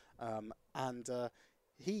 2000s.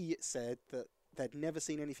 He said that they'd never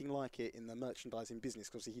seen anything like it in the merchandising business,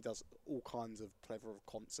 because he does all kinds of clever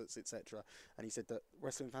concerts, etc. And he said that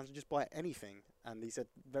wrestling fans would just buy anything. And he said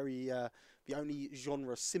the only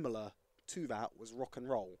genre similar to that was rock and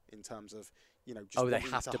roll, in terms of, just they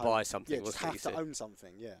have to buy something. Yeah, just have to own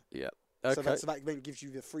something. Yeah. Yeah. Okay. So that then gives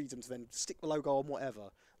you the freedom to then stick the logo on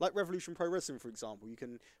whatever. Like Revolution Pro Wrestling, for example, you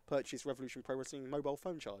can purchase Revolution Pro Wrestling mobile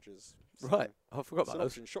phone chargers. So right. I forgot about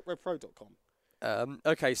those. ShopRevPro.com.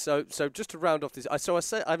 Okay, so just to round off this,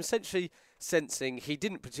 I'm essentially sensing he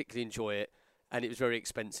didn't particularly enjoy it, and it was very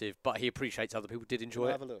expensive, but he appreciates other people did enjoy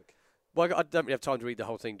it. Have a look. Well, I don't really have time to read the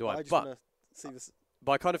whole thing, do I? I just want to see this.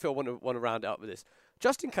 But I kind of feel I want to round it up with this.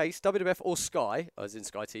 Just in case WWF or Sky, as in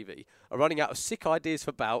Sky TV, are running out of sick ideas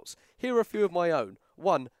for bouts, here are a few of my own.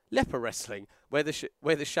 1. Leper wrestling, where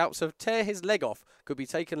the shouts of "tear his leg off" could be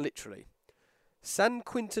taken literally. San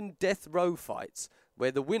Quentin death row fights, where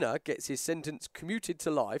the winner gets his sentence commuted to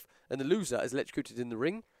life and the loser is electrocuted in the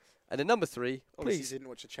ring. And then number 3, Obviously, you didn't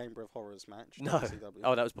watch a Chamber of Horrors match. No. WCW.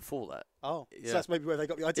 Oh, that was before that. Oh, yeah. So that's maybe where they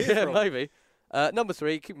got the idea yeah, from. Maybe. Number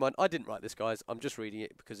 3, keep in mind, I didn't write this, guys. I'm just reading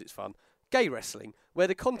it because it's fun. Gay wrestling, where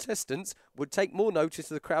the contestants would take more notice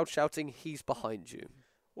of the crowd shouting, "He's behind you."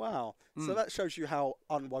 Wow. So that shows you how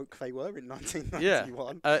unwoke they were in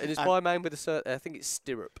 1991. Yeah. And it's by a man with I think it's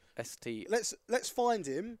Stirrup. S-T. Let's find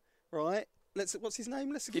him, right? What's his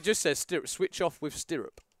name? It just says Stirrup. Switch off with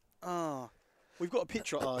Stirrup. We've got a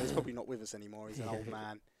picture. He's probably not with us anymore. He's an old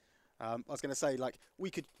man. I was going to say,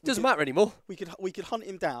 Doesn't matter anymore. We could hunt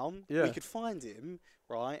him down. Yeah. We could find him,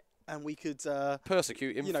 right? And we could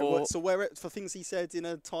persecute him for things he said in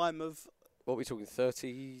a time of, what are we talking,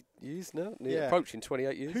 30 years now? Yeah. Approaching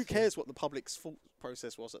 28 years. Who cares what the public's thought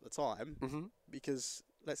process was at the time? Mm-hmm. Because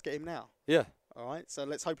let's get him now. Yeah. All right. So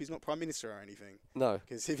let's hope he's not Prime Minister or anything. No.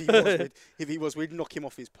 Because if he was, we'd knock him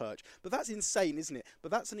off his perch. But that's insane, isn't it? But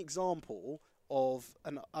that's an example of,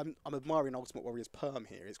 and I'm admiring Ultimate Warrior's perm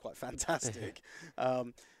here. It's quite fantastic.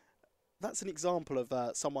 That's an example of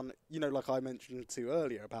someone, like I mentioned to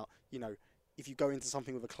earlier about, if you go into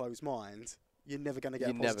something with a closed mind, you're never going to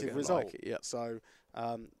get a positive result. Like it, yeah. So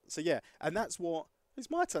yeah, and that's what. It's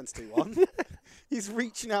my turn to do one. He's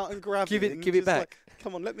reaching out and grabbing. Give it back.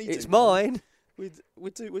 Come on, let me. It's mine. we'll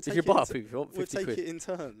If take you it. buy up, if you want, We'll 50 take quid. it in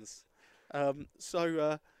turns.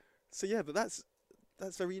 So yeah, but that's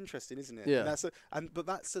very interesting, isn't it? Yeah. But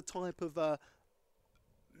that's a type of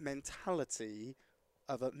mentality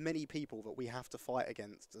of many people that we have to fight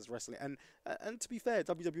against as wrestling. And to be fair,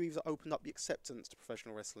 WWE's opened up the acceptance to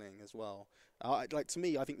professional wrestling as well. Like, to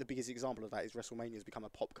me, I think the biggest example of that is WrestleMania has become a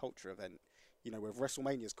pop culture event. You know, where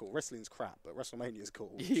WrestleMania's cool. Wrestling's crap, but WrestleMania's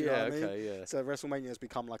cool. Do you know what I mean? Yeah. So WrestleMania has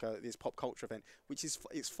become like this pop culture event, which is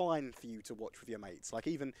it's fine for you to watch with your mates. Like,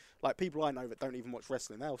 even like people I know that don't even watch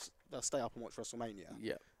wrestling, they'll stay up and watch WrestleMania.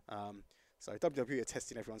 Yeah. So WWE are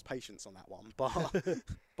testing everyone's patience on that one,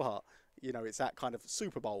 but you know, it's that kind of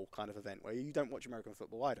Super Bowl kind of event where you don't watch American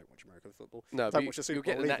football. I don't watch American football. No, don't watch the Super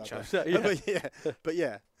you'll Bowl get the either, nachos. but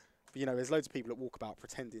yeah. You know, there's loads of people that walk about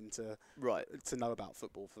pretending to know about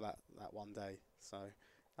football for that one day. So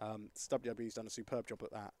WWE's done a superb job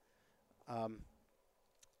at that.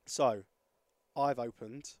 So I've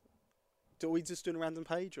opened. Do we just do a random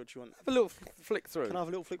page, or do you want Have a little flick through. Can I have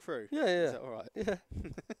a little flick through? Yeah. Is that all right? Yeah.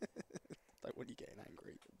 Don't want you getting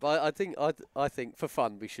angry. But I think for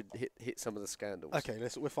fun we should hit some of the scandals. Okay,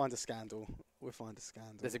 we'll find a scandal.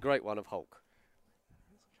 There's a great one of Hulk,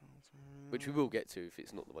 which we will get to if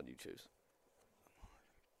it's not the one you choose.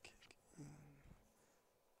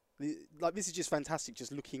 Like, this is just fantastic,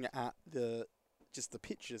 just looking at the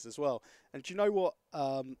pictures as well. And do you know what?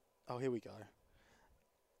 Oh, here we go.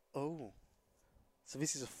 Oh, so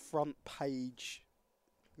this is a front page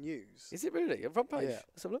news. Is it really a front page? Yeah.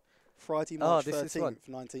 Let's have a look. Friday, March this is one. 13th,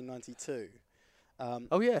 1992.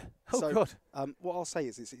 Oh yeah. Oh so, God. What I'll say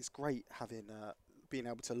is it's great having being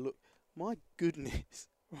able to look. My goodness.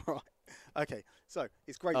 Right. Okay. So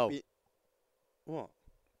it's great. Oh. What?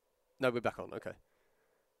 No, we're back on. Okay.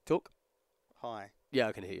 Talk. Hi. Yeah,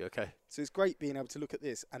 I can hear you. Okay. So it's great being able to look at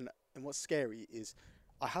this, and what's scary is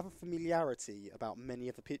I have a familiarity about many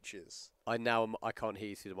of the pictures. I can't hear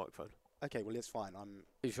you through the microphone. Okay, well, it's fine. Are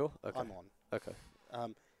you sure? Okay. I'm on. Okay.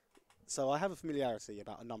 So I have a familiarity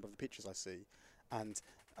about a number of the pictures I see, and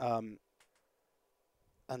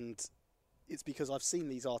it's because I've seen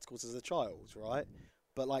these articles as a child, right?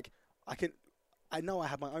 But like, I know I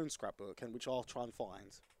have my own scrapbook, and which I'll try and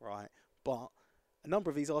find, right? But a number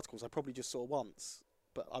of these articles I probably just saw once,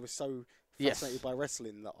 but I was so fascinated by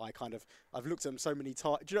wrestling that I've looked at them so many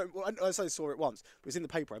times. Do you know? I also saw it once. It was in the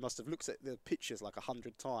paper. I must have looked at the pictures like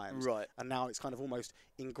 100 times. Right. And now it's kind of almost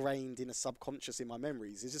ingrained in a subconscious in my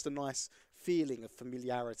memories. It's just a nice feeling of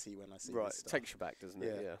familiarity when I see Right. this stuff. Takes you back, doesn't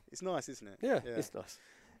it? Yeah. It's nice, isn't it? Yeah. It's nice.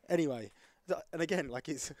 Anyway, and again, like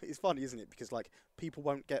it's funny, isn't it? Because like people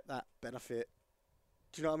won't get that benefit.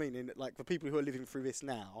 Do you know what I mean? And like for people who are living through this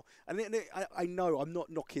now, and I know I'm not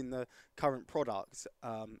knocking the current product,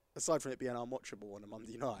 aside from it being unwatchable on a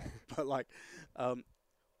Monday night, but like,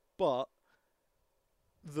 but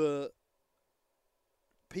the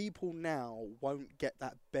people now won't get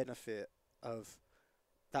that benefit of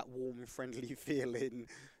that warm, friendly feeling.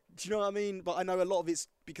 Do you know what I mean? But I know a lot of it's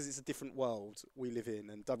because it's a different world we live in,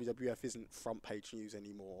 and WWF isn't front page news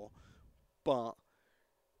anymore. But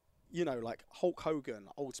you know, like Hulk Hogan,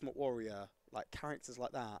 Ultimate Warrior, like characters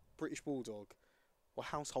like that, British Bulldog, were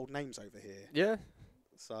household names over here. Yeah.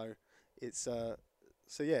 So it's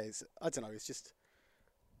it's I don't know. It's just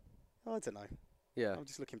I don't know. Yeah. I'm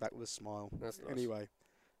just looking back with a smile. That's nice. Anyway,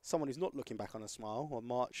 someone who's not looking back on a smile on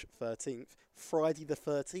March 13th, Friday the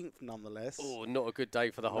 13th, nonetheless. Oh, not a good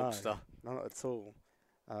day for the Hulkster. No, not at all.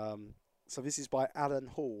 So this is by Alan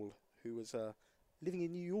Hall, who was living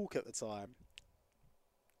in New York at the time.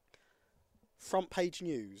 Front page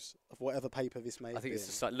news of whatever paper this may have been.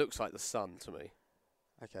 It looks like the Sun to me.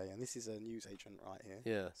 Okay, and this is a news agent right here.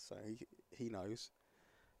 Yeah. So he knows.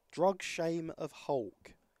 Drug shame of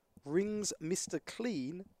Hulk. Rings Mr.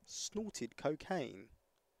 Clean snorted cocaine.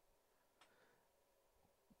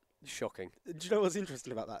 Shocking. Do you know what's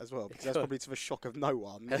interesting about that as well? Because that's probably to the shock of no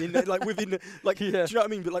one. Yeah. Do you know what I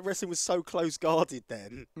mean? But like wrestling was so close guarded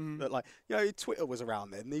then that like, you know, Twitter was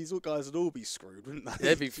around then. These guys would all be screwed, wouldn't they?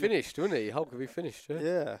 They'd be finished, wouldn't he? Hulk would be finished.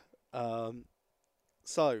 Yeah. Yeah.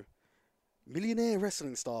 So, millionaire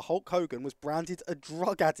wrestling star Hulk Hogan was branded a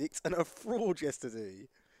drug addict and a fraud yesterday.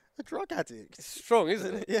 A drug addict. It's strong,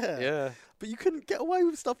 isn't it? Yeah. Yeah. But you couldn't get away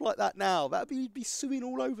with stuff like that now. He'd be suing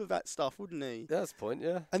all over that stuff, wouldn't he? That's the point,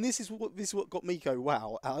 yeah. And this is what got me go,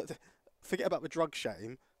 wow. Forget about the drug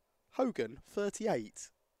shame. Hogan, 38.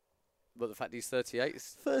 But the fact he's 38 is...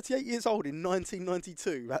 38 years old in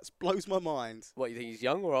 1992. That blows my mind. What, you think he's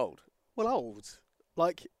young or old? Well, old.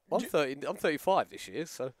 Like... I'm 35 this year,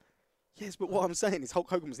 so... Yes, but what I'm saying is Hulk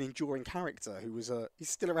Hogan was an enduring character who was he's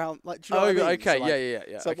still around. Like, do you know what I mean? okay, So, like,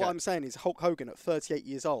 yeah. So Okay. what I'm saying is Hulk Hogan at 38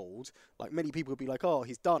 years old, like many people would be like, oh,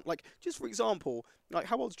 he's done. Like, just for example, like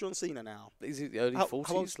how old's John Cena now? Is it the early How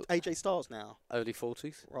 40s? old's AJ Styles now? Early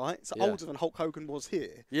 40s? Right, so Yeah. older than Hulk Hogan was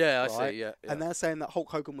here. Yeah, I Right? see. Yeah. And they're saying that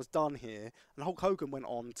Hulk Hogan was done here, and Hulk Hogan went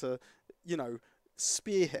on to,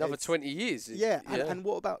 spearhead Another 20 years. Yeah, and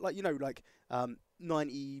what about like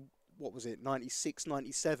 90? What was it? 96,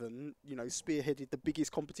 97. Spearheaded the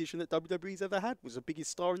biggest competition that WWE's ever had. Was the biggest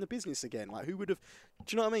star in the business again. Like, who would have?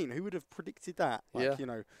 Do you know what I mean? Who would have predicted that? Like,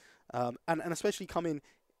 Yeah. And especially coming.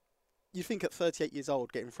 You think at 38 years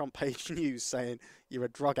old, getting front page news saying you're a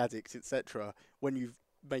drug addict, etc. When you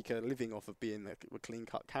make a living off of being a clean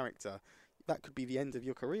cut character, that could be the end of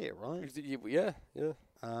your career, right? Yeah.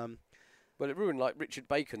 Well, it ruined like Richard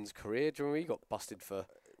Bacon's career. Do you remember he got busted for?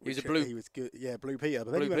 He was a blue. He was good. Yeah, Blue Peter.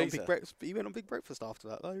 But then Blue he went on Peter. Big Breakfast. He went on Big Breakfast after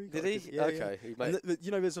that, though. Did he? Yeah, Okay. He made,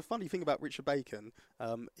 And there's a funny thing about Richard Bacon.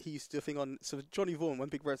 He used to do a thing on. So Johnny Vaughan, when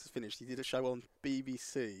Big Breakfast finished, he did a show on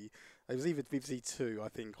BBC. It was either BBC Two, I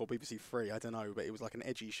think, or BBC Three. I don't know, but it was like an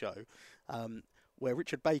edgy show. Where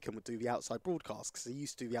Richard Bacon would do the outside broadcast, because he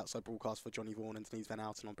used to do the outside broadcast for Johnny Vaughan and Denise Van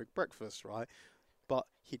Outen on Big Breakfast, right? But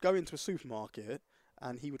he'd go into a supermarket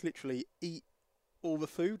and he would literally eat all the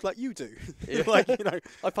food like you do. Yeah. I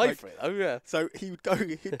paid like- for it. Oh yeah. So he'd go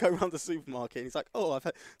around the supermarket and he's like, oh, I've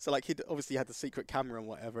had... So like he'd obviously had the secret camera and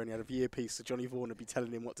whatever, and he had a earpiece, so Johnny Vaughan would be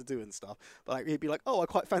telling him what to do and stuff. But like, he'd be like, oh, I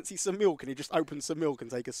quite fancy some milk, and he'd just open some milk and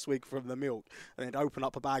take a swig from the milk, and then open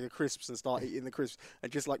up a bag of crisps and start eating the crisps,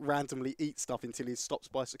 and just like randomly eat stuff until he's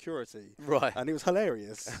stopped by security. Right. And it was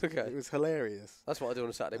hilarious. Okay. It was hilarious. That's what I do on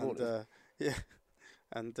a Saturday morning.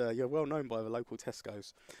 And you're well known by the local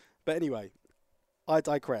Tesco's. But anyway, I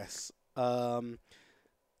digress. And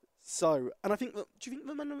I think do you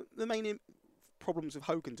think the main problems with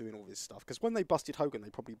Hogan doing all this stuff? Because when they busted Hogan, they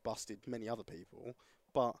probably busted many other people.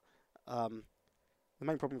 But the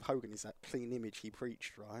main problem with Hogan is that clean image he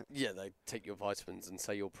preached, right? Yeah, they take your vitamins and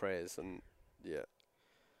say your prayers, and yeah.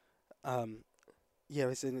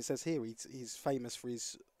 It says here he's famous for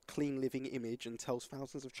his clean living image and tells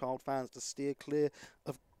thousands of child fans to steer clear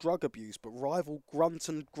of drug abuse, but rival grunt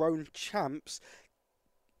and grown champs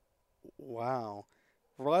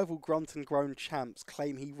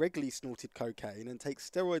claim he regularly snorted cocaine and takes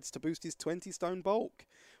steroids to boost his 20-stone bulk.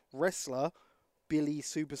 Wrestler Billy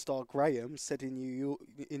Superstar Graham said in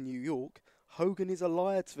New York, Hogan is a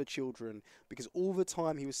liar to the children because all the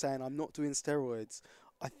time he was saying, I'm not doing steroids.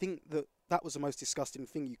 I think that was the most disgusting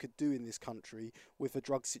thing you could do in this country with the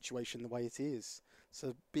drug situation the way it is.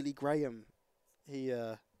 So Billy Graham, he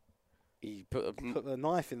put a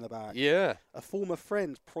knife in the back. Yeah. A former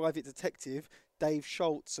friend, private detective Dave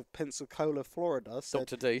Schultz of Pensacola, Florida,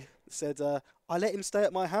 Dr. D. said, I let him stay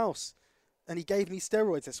at my house and he gave me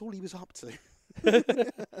steroids. That's all he was up to.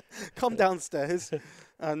 Come downstairs.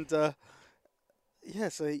 And, so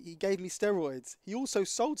he gave me steroids. He also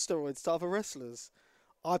sold steroids to other wrestlers.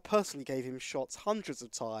 I personally gave him shots hundreds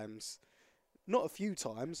of times. Not a few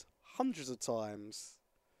times, hundreds of times.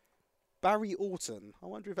 Barry Orton. I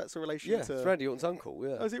wonder if that's a relation Yeah, to... it's Randy Orton's uncle,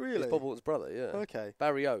 yeah. Oh, is it really? It's Bob Orton's brother, yeah. Okay.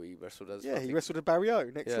 Barry O, he wrestled as. Yeah, I he think. wrestled with Barry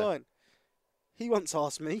O. Next Yeah. line. He once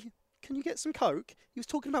asked me, can you get some Coke? He was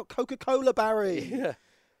talking about Coca-Cola, Barry. Yeah.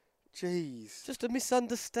 Jeez. Just a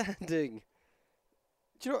misunderstanding.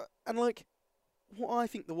 Do you know, and like, what I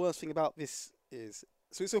think the worst thing about this is,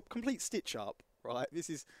 so it's a complete stitch-up, right? This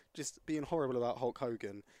is just being horrible about Hulk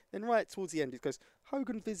Hogan. Then right towards the end, it goes,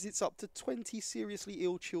 Hogan visits up to 20 seriously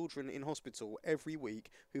ill children in hospital every week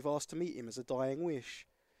who've asked to meet him as a dying wish.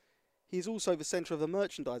 He is also the centre of a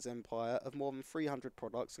merchandise empire of more than 300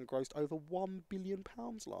 products and grossed over £1 billion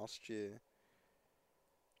last year.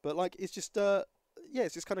 But, like, it's just,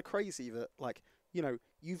 it's just kind of crazy that, like,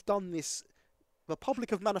 you've done this, the public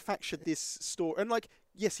have manufactured this story, and, like,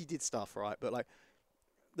 yes, he did stuff, right, but, like,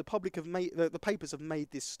 the public have made, the papers have made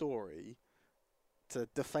this story to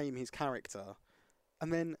defame his character,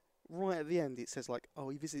 and then right at the end it says, like, oh,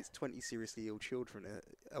 he visits 20 seriously ill children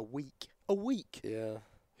a week, Yeah.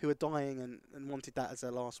 who are dying and wanted that as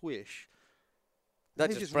their last wish. That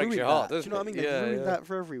They've just breaks ruined your heart, that. doesn't Do you know what I it? mean? They've Yeah, ruined yeah. that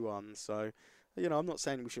for everyone, so, I'm not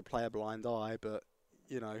saying we should play a blind eye, but,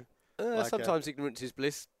 like sometimes ignorance is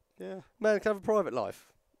bliss. yeah. Man can have a private life.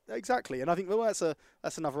 Exactly, and I think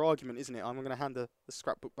that's another argument, isn't it? I'm going to hand the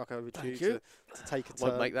scrapbook back over to you to take a turn.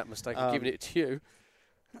 Won't make that mistake of giving it to you.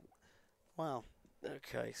 Wow.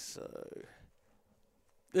 Okay, so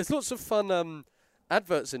there's lots of fun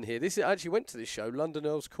adverts in here. This actually went to this show, London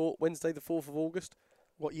Earls Court, Wednesday the 4th of August,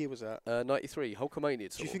 What year was that? 93, Hulkamania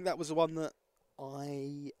tour. Do you think that was the one that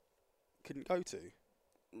I couldn't go to?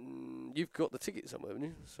 You've got the ticket somewhere, haven't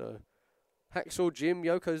you? So, Hacksaw Jim,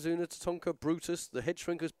 Yokozuna, Tatanka, Brutus, the Head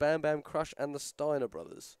Shrinkers, Bam Bam Crush, and the Steiner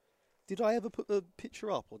Brothers. Did I ever put the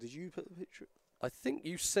picture up, or did you put the picture? I think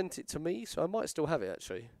you sent it to me, so I might still have it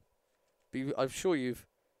actually. But I'm sure you've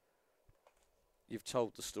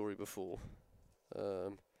told the story before.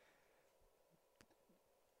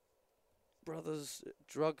 Brothers,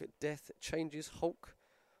 drug, death, changes, Hulk.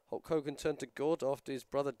 Hulk Hogan turned to God after his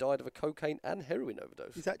brother died of a cocaine and heroin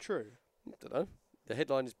overdose. Is that true? I don't know. The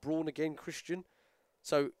headline is Braun Again Christian.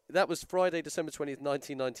 So that was Friday, December 20th,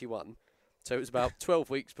 1991. So it was about 12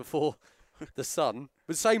 weeks before The Sun,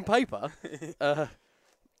 with the same paper,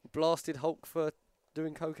 blasted Hulk for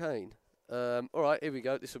doing cocaine. All right, here we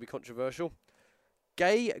go. This will be controversial.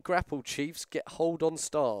 Gay grapple chiefs get hold on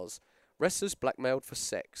stars. Wrestlers blackmailed for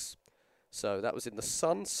sex. So that was in The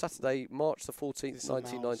Sun, Saturday, March the 14th,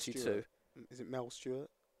 1992. Is it Mel Stewart?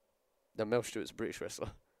 No, Mel Stewart's a British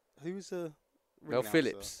wrestler. Who's the Mel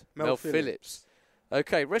Phillips. Mel Phillips.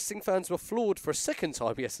 Okay, wrestling fans were floored for a second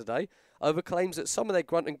time yesterday over claims that some of their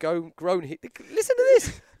grunt and groan hit. Listen to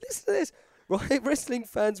this! Listen to this! Right, wrestling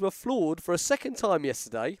fans were floored for a second time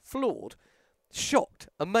yesterday. Floored, shocked,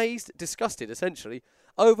 amazed, disgusted, essentially,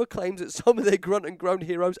 over claims that some of their grunt and groan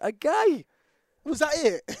heroes are gay. Was that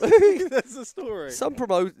it? That's the story. So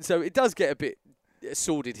it does get a bit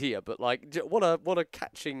sordid here, but like, what a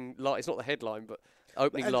catching line. It's not the headline, but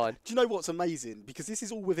opening line. Do you know what's amazing? Because this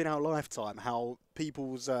is all within our lifetime, how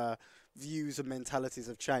people's views and mentalities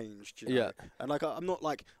have changed. You know? Yeah. And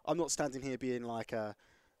like, I'm not standing here being like I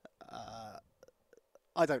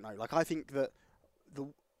don't know. Like, I think that the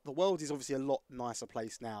world is obviously a lot nicer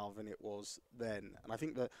place now than it was then, and I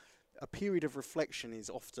think that a period of reflection is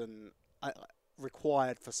often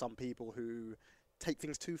required for some people who take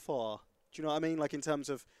things too far. Do you know what I mean? Like, in terms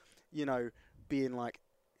of, you know, being like,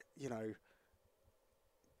 you know,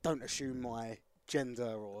 don't assume my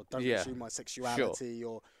gender, or don't assume my sexuality,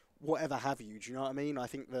 or whatever have you. Do you know what I mean? I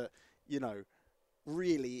think that, you know,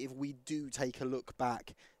 really, if we do take a look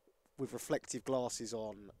back with reflective glasses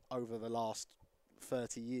on over the last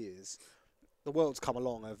 30 years, the world's come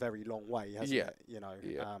along a very long way, hasn't it? You know,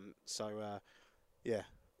 yeah.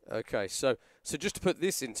 Okay, so just to put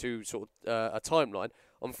this into sort of a timeline,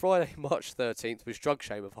 on Friday, March 13th was Drug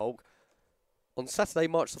Shame of Hulk. On Saturday,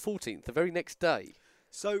 March the 14th, the very next day.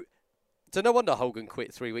 So no wonder Hogan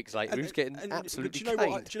quit 3 weeks later. He was getting absolutely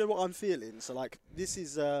caned. Do you know what I'm feeling? So, like, this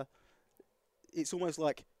is, it's almost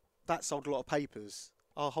like that sold a lot of papers.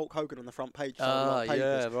 Oh, Hulk Hogan on the front page sold a lot of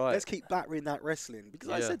papers. Yeah, right. Let's keep battering that wrestling. Because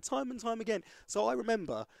I said time and time again. So I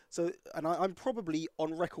remember, and I'm probably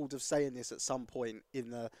on record of saying this at some point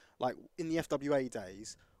in the FWA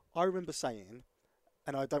days. I remember saying,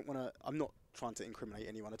 and I'm not trying to incriminate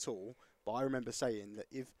anyone at all, but I remember saying that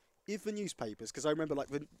if the newspapers, because I remember like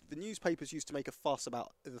the newspapers used to make a fuss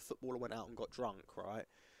about if the footballer went out and got drunk, right?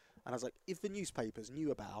 And I was like, if the newspapers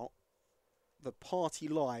knew about the party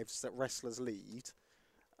lives that wrestlers lead,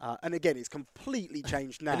 and again, it's completely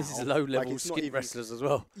changed now. And this is low-level skin wrestlers as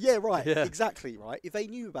well. Yeah, right. Yeah. Exactly, right. If they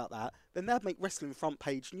knew about that, then they'd make wrestling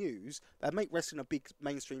front-page news. They'd make wrestling a big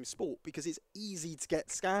mainstream sport because it's easy to get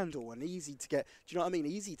scandal and easy to get... Do you know what I mean?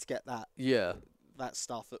 Easy to get that... Yeah. That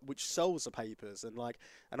stuff which sells the papers. And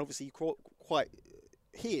obviously quite...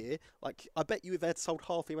 Here, like, I bet you if they'd sold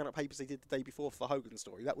half the amount of papers they did the day before for the Hogan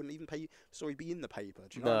story, that wouldn't even story be in the paper.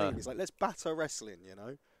 Do you know what I mean? It's like, let's batter wrestling, you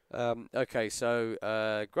know? Okay, so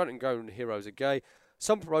grunt and groan heroes are gay.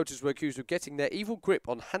 Some promoters were accused of getting their evil grip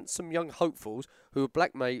on handsome young hopefuls who were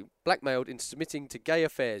blackmailed into submitting to gay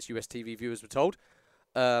affairs, US TV viewers were told.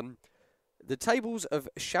 The tables of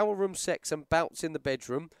shower room sex and bouts in the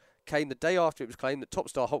bedroom came the day after it was claimed that top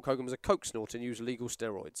star Hulk Hogan was a coke snorter and used illegal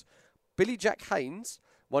steroids. Billy Jack Haynes,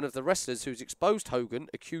 one of the wrestlers who's exposed Hogan,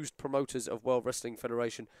 accused promoters of World Wrestling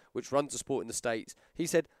Federation, which runs the sport in the States. He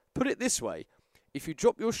said, "Put it this way. If you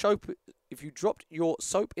dropped your soap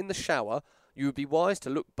in the shower, you would be wise to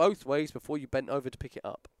look both ways before you bent over to pick it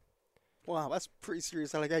up." Wow, that's a pretty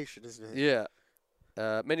serious allegation, isn't it? Yeah.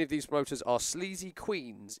 Many of these promoters are sleazy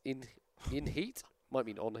queens in heat. Might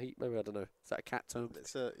mean on heat. Maybe, I don't know. Is that a cat term?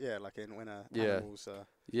 It's like when animals up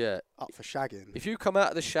for shagging. If you come out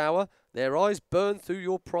of the shower, their eyes burn through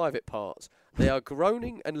your private parts. They are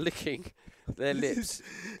groaning and licking their lips.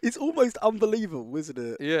 It's almost unbelievable, isn't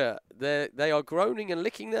it? Yeah. They are groaning and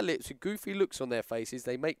licking their lips with goofy looks on their faces.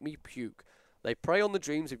 They make me puke. They prey on the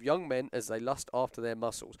dreams of young men as they lust after their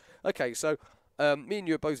muscles. Okay, so me and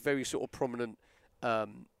you are both very sort of prominent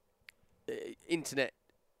internet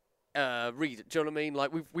reader. Do you know what I mean?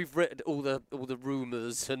 Like we've read all the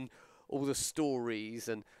rumours and all the stories,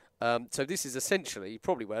 and so this is essentially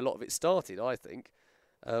probably where a lot of it started, I think.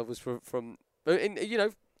 was from you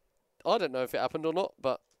know, I don't know if it happened or not,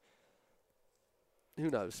 but who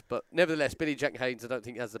knows? But nevertheless, Billy Jack Haynes, I don't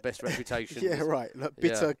think has the best reputation. Yeah, right. Like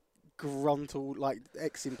bitter, gruntled, like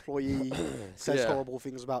ex-employee says horrible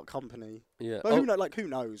things about company. Yeah. But who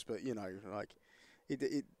knows? But you know, like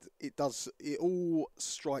it does. It all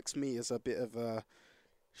strikes me as a bit of a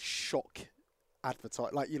shock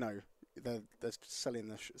advertise. Like, you know, they're selling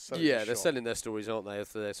their they're selling their stories, aren't they?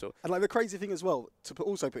 If they're sort. And like the crazy thing as well, to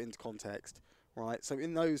also put into context, right? So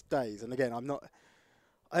in those days, and again, I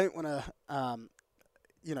don't want to,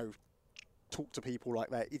 you know, talk to people like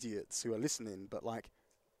they're idiots who are listening, but like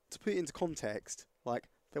to put it into context, like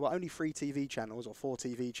there were only 3 TV channels or 4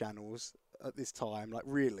 TV channels at this time, like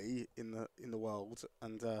really in the world,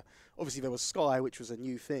 and obviously there was Sky, which was a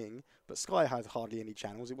new thing, but Sky had hardly any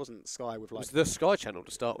channels. It wasn't Sky with like it was the Sky Channel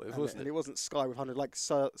to start with, wasn't it? And it wasn't Sky with 100 like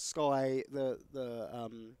Sky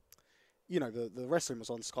you know the wrestling was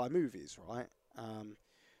on Sky Movies, right?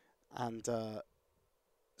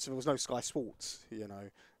 So there was no Sky Sports, you know.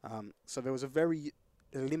 So there was a very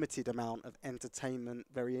limited amount of entertainment,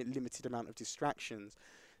 very limited amount of distractions.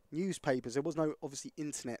 Newspapers, there was no obviously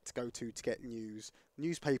internet to go to get news.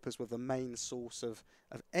 Newspapers were the main source of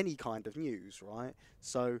any kind of news, right?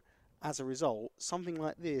 So as a result, something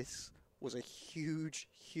like this was a huge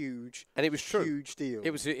and it was true. Huge deal.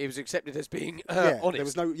 It was accepted as being There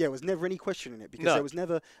honest. was never any question in it because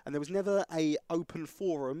there was never a open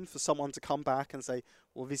forum for someone to come back and say,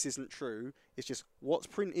 well, this isn't true. It's just what's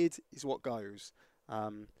printed is what goes.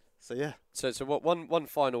 So yeah. So what? One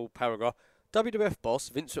final paragraph. WWF boss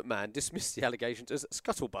Vince McMahon dismissed the allegations as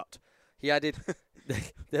scuttlebutt. He added,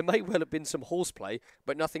 there may well have been some horseplay,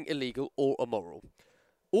 but nothing illegal or immoral.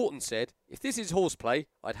 Orton said, if this is horseplay,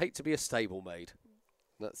 I'd hate to be a stablemate.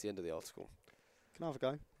 That's the end of the article. Can I have a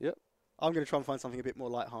go? Yep. I'm going to try and find something a bit more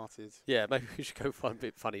light-hearted. Yeah, maybe we should go find a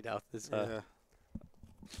bit funny now. Yeah.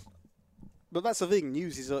 But that's the thing,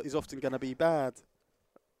 news is often going to be bad.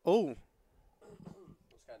 Oh.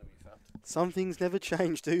 What's going to be found? Some things never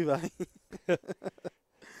change, do they?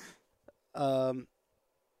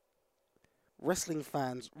 Wrestling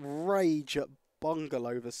fans rage at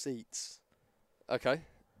bungalow seats. Okay.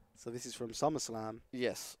 So this is from SummerSlam.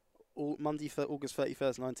 Yes. Monday, August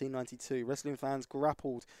 31st, 1992. Wrestling fans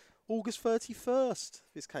grappled. August 31st.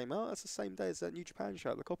 This came out. That's the same day as that New Japan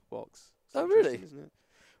show at the Copper Box. Oh, really? Isn't it?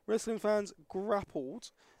 Wrestling fans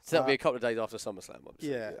grappled. So that'll be a couple of days after SummerSlam,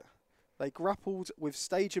 obviously. Yeah. They grappled with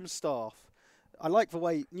stadium staff. I like the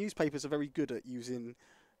way newspapers are very good at using,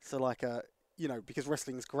 because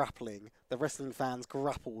wrestling's grappling, the wrestling fans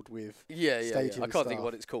grappled with stadium I can't staff. think of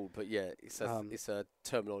what it's called, but yeah, it's a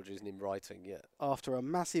terminology isn't in writing, yeah. After a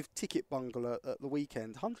massive ticket bungle at the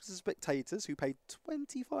weekend, hundreds of spectators who paid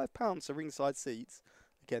 £25 for ringside seats.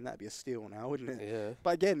 Again, that'd be a steal now, wouldn't it? Yeah.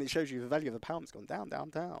 But again, it shows you the value of the pound's gone down,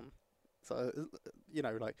 down, down. So,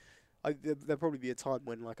 there'll probably be a time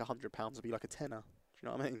when like £100 will be like a tenner. Do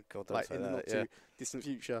you know what I mean? God, don't say in the that, not too distant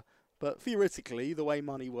future. But theoretically, the way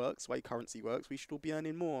money works, the way currency works, we should all be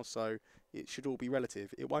earning more. So it should all be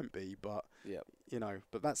relative. It won't be, but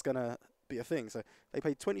but that's gonna be a thing. So they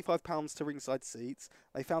paid £25 to ringside seats.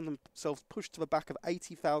 They found themselves pushed to the back of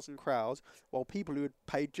 80,000 crowds, while people who had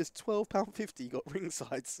paid just £12.50 got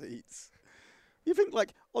ringside seats. You think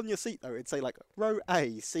like on your seat though, it'd say like row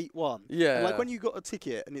A, seat 1. Yeah. And like when you got a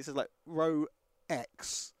ticket and it says like row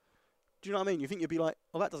X. Do you know what I mean? You think you'd be like,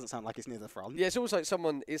 oh, that doesn't sound like it's near the front. Yeah, it's almost like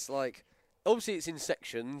it's like, obviously it's in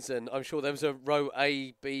sections, and I'm sure there was a row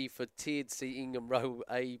A, B for tiered seating and row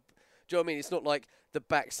A. Do you know what I mean? It's not like the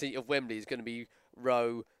back seat of Wembley is going to be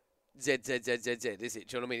row Z, Z, Z, Z, Z, is it?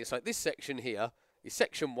 Do you know what I mean? It's like this section here is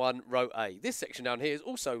section 1, row A. This section down here is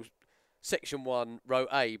also section 1, row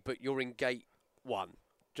A, but you're in gate 1. Do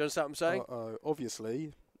you understand what I'm saying?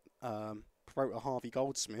 Obviously, promoter Harvey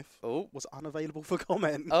Goldsmith was unavailable for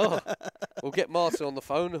comment. We'll get Martin on the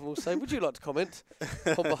phone and we'll say, would you like to comment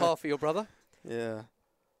on behalf of your brother? Yeah.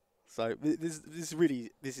 So this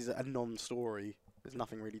is a non-story. There's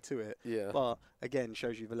nothing really to it. Yeah. But again,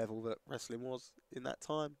 shows you the level that wrestling was in that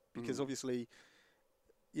time. Because obviously,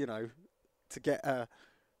 to get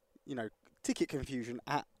ticket confusion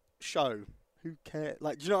at show, who cares?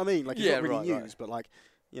 Like, do you know what I mean? Like, it's not really news, but like,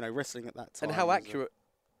 wrestling at that time. And how accurate?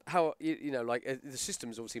 The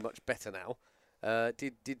system's obviously much better now.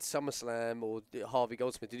 Did SummerSlam or Harvey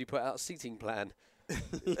Goldsmith, did you put out a seating plan?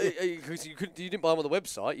 Because you didn't buy them on the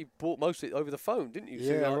website, you bought most of it over the phone, didn't you?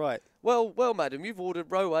 Yeah, so right. Well, madam, you've ordered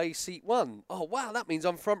row A, seat 1. Oh, wow, that means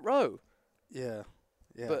I'm front row. Yeah.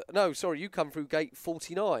 But no, sorry, you come through gate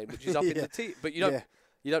 49, which is up in the T. But you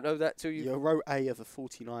don't know that till you. You're row A of the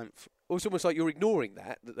 49th Well, it's almost like you're ignoring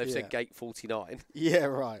that they've Yeah. said gate 49. Yeah,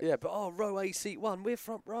 right. Yeah, but row A, seat 1, we're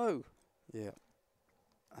front row. Yeah.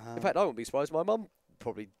 In fact, I wouldn't be surprised. My mum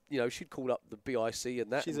probably, she'd call up the BIC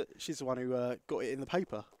and that. she's the one who got it in the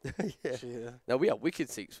paper. Yeah. She, Now, we had wicked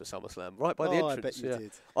seats for SummerSlam, right by the entrance. I bet you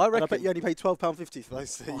did. I And reckon. I bet you only paid £12.50 for those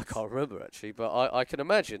seats. I can't remember actually, but I can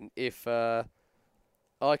imagine if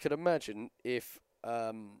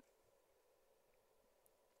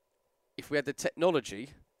if we had the technology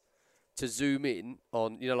to zoom in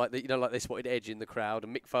on like they spotted Edge in the crowd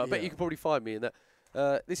and Mick Foley. I bet Yeah. you could probably find me in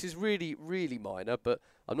that. This is really, really minor, but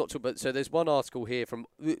I'm not talking about. So there's one article here from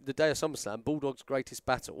the day of SummerSlam, Bulldog's greatest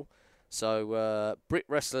battle. So Brit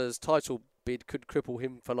wrestler's title bid could cripple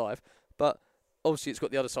him for life, but obviously it's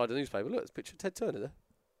got the other side of the newspaper. Look, there's a picture of Ted Turner there.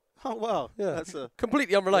 Oh wow. Yeah. That's a.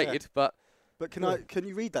 Completely unrelated, but But can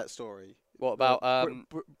you read that story? what about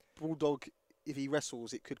Bulldog? If he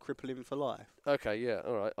wrestles, it could cripple him for life. Okay, yeah,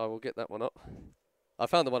 all right. I will get that one up. I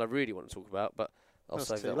found the one I really want to talk about, but I'll That's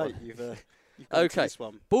save too that late. one. You've gone to Okay. this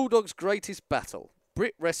one. Bulldog's greatest battle.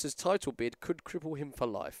 Brit wrestler's title bid could cripple him for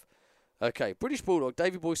life. Okay, British Bulldog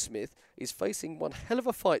Davey Boy Smith is facing one hell of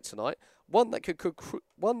a fight tonight. One that could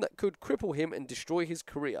cripple him and destroy his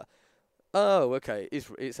career. Oh, okay.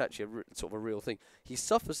 It's actually sort of a real thing. He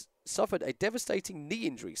suffered a devastating knee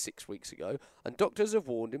injury 6 weeks ago, and doctors have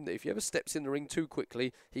warned him that if he ever steps in the ring too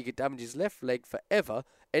quickly, he could damage his left leg forever,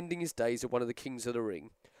 ending his days as one of the kings of the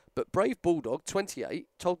ring. But brave Bulldog, 28,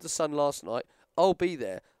 told The Sun last night, "I'll be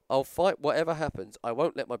there. I'll fight whatever happens. I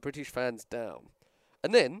won't let my British fans down."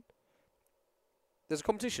 And then, there's a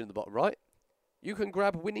competition at the bottom right. You can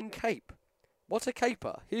grab winning cape. What a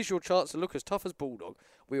caper. Here's your chance to look as tough as Bulldog.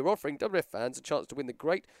 We are offering WF fans a chance to win the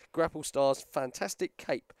great Grapple Stars fantastic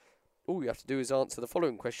cape. All you have to do is answer the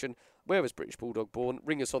following question. Where was British Bulldog born?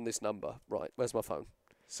 Ring us on this number. Right, where's my phone?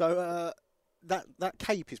 So that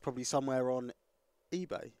cape is probably somewhere on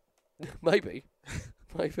eBay. Maybe.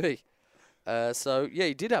 Maybe. So, yeah,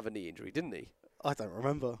 he did have a knee injury, didn't he? I don't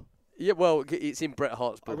remember. Yeah, well, it's in Bret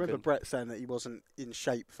Hart's book. I remember Brett saying that he wasn't in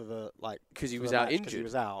shape for the because he for was the out match 'cause injured. He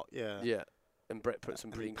was out. Yeah. Yeah. And Brett put some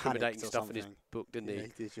And pretty he panicked incriminating or stuff in his something. book, didn't Yeah, he? he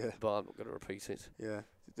did. Yeah. But I'm not going to repeat it. Yeah.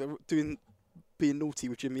 They're being naughty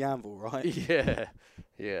with Jimmy Anvil, right? Yeah.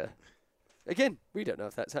 Yeah. Again, we don't know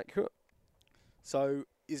if that's accurate. So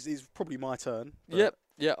is probably my turn. but, Yep.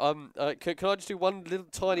 Yeah. Can I just do one little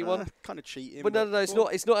tiny one? Kind of cheating. Well, no. but It's go on.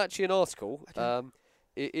 not. It's not actually an article. Okay.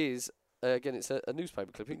 It is. Again, it's a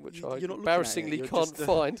newspaper clipping which I You're not looking at it, embarrassingly you're can't just,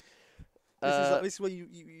 find. This is where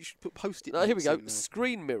you should put post-it No, here we notes go. in there.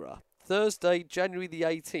 Screen Mirror. Thursday, January the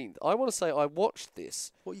 18th. I want to say I watched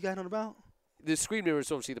this. What are you going on about? The Screen Mirror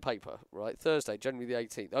is obviously the paper, right? Thursday, January the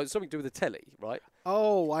 18th. Oh, it's something to do with the telly, right?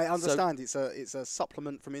 Oh, I understand. It's a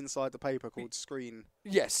supplement from inside the paper called Screen.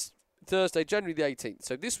 Yes. Thursday, January the 18th.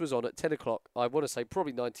 So this was on at 10 o'clock. I want to say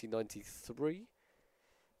probably 1993.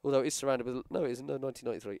 Although it's surrounded with... No, it isn't. No,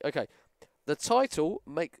 1993. Okay. The title,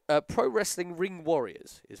 Pro Wrestling Ring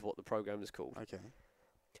Warriors, is what the program is called. Okay.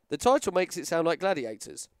 The title makes it sound like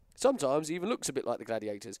gladiators. Sometimes it even looks a bit like the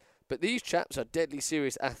gladiators. But these chaps are deadly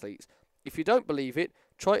serious athletes. If you don't believe it,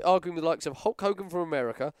 try arguing with the likes of Hulk Hogan from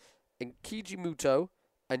America and Keiji Muto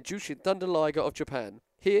and Jushin Thunder Liger of Japan.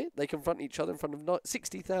 Here, they confront each other in front of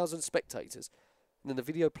 60,000 spectators. And then the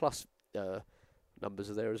Video Plus numbers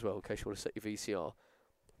are there as well, in case you want to set your VCR.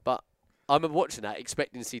 But I remember watching that,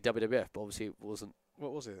 expecting to see WWF, but obviously it wasn't.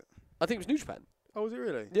 What was it? I think it was New Japan. Oh, was it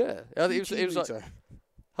really? Yeah. I think it was like Keiji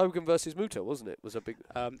Hogan versus Muto, wasn't it? Was a big...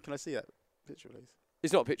 Muto. Can I see that picture, please?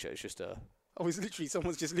 It's not a picture, it's just Oh, it's literally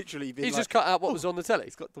someone's just literally been. he's like, just cut out what was on the telly.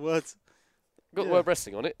 It's got the words. Got the yeah. word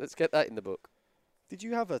wrestling on it. Let's get that in the book. Did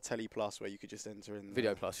you have a Telly Plus where you could just enter in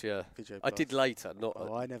Video Plus, yeah. Video I Plus? did later,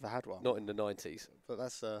 Oh, I never had one. not in the 90s. But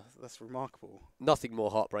that's remarkable. Nothing more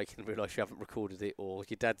heartbreaking than realise you haven't recorded it, or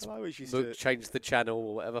your dad's Well, I always used to. changed the channel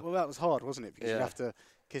or whatever. Well, that was hard, wasn't it? Because Yeah.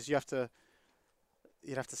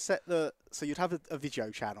 you'd have to set the. So you'd have a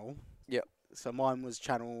video channel. Yep. So mine was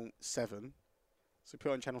channel 7. So put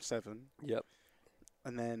it on channel 7. Yep.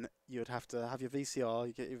 And then you'd have to have your VCR.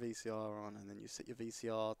 You get your VCR on, and then you set your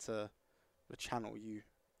VCR to the channel you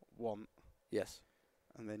want, Yes.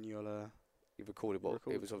 and then you'll You recorded what?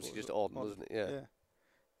 Record It was obviously what just was on, on. wasn't it?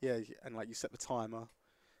 Yeah. yeah, and like you set the timer.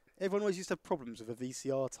 Everyone always used to have problems with a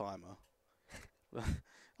VCR timer.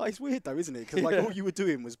 Like, it's weird though, isn't it? Because like Yeah. all you were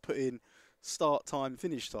doing was put in start time,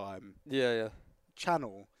 finish time, Yeah, yeah.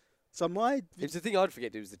 channel. So my It's the thing I'd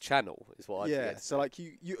forget to do is the channel, is what I'd yeah. forget. So like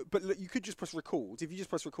but look, you could just press record. If you just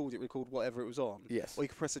press record, it would record whatever it was on. Yes. Or you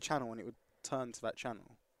could press a channel and it would turn to that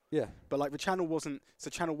channel. Yeah. But like the channel wasn't. So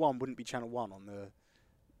channel 1 wouldn't be channel 1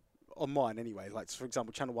 on mine anyway. Like for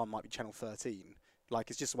example, channel 1 might be channel 13. Like,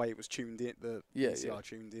 it's just the way it was tuned in, the Yeah, VCR yeah.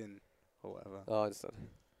 tuned in, or whatever. Oh, I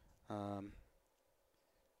understand.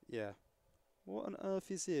 Yeah. What on earth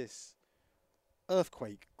is this?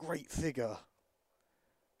 Earthquake, great figure.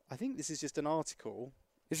 I think this is just an article.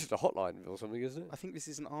 It's just a hotline or something, isn't it? I think this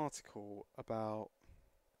is an article about...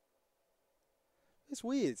 It's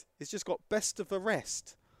weird. It's just got best of the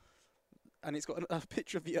rest. And it's got a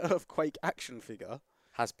picture of the Earthquake action figure.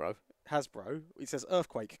 Hasbro. It says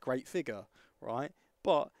Earthquake, great figure, right?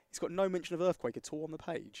 But it's got no mention of Earthquake at all on the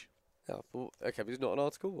page. Yeah, well, okay, but it's not an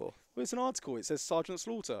article, or? Well, it's an article. It says Sergeant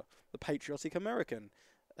Slaughter, the patriotic American.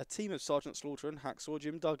 A team of Sergeant Slaughter and Hacksaw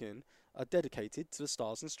Jim Duggan are dedicated to the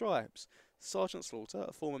Stars and Stripes. Sergeant Slaughter,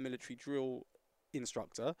 a former military drill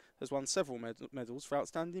instructor, has won several medals for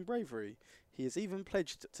outstanding bravery. He has even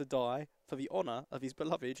pledged to die for the honour of his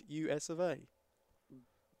beloved US of A.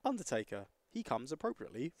 Undertaker. He comes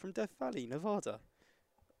appropriately from Death Valley, Nevada.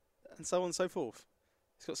 And so on and so forth.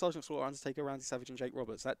 It's got Sergeant Slaughter, Undertaker, Randy Savage and Jake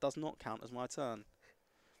Roberts. That does not count as my turn.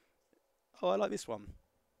 Oh, I like this one.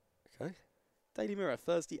 Okay. Daily Mirror,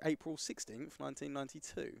 Thursday, April 16th,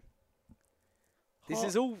 1992.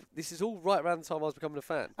 This is all right around the time I was becoming a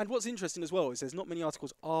fan. And what's interesting as well is there's not many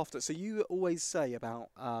articles after. So you always say about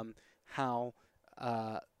how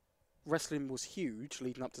wrestling was huge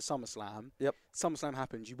leading up to SummerSlam. Yep. SummerSlam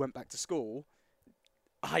happened. You went back to school.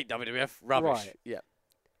 I hate WWF. Rubbish. Right. Yeah.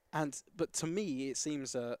 But to me, it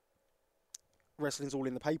seems that wrestling's all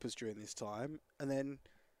in the papers during this time, and then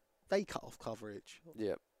they cut off coverage.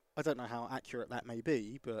 Yeah. I don't know how accurate that may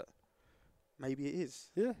be, but maybe it is.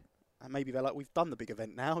 Yeah. And maybe they're like, we've done the big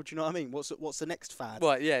event now. Do you know what I mean? What's the next fad?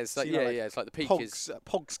 Well, yeah, it's like So, you know, like it's like the peak is.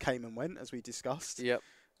 Pogs came and went, as we discussed. Yep.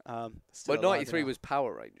 Still Well, alive 93 now. was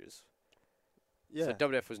Power Rangers. Yeah. So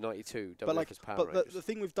WWF was 92. but WWF was Power but Rangers. the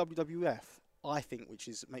thing with WWF, I think, which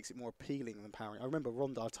makes it more appealing than Power Rangers. I remember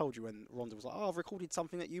Rhonda. I told you when Rhonda was like, "Oh, I've recorded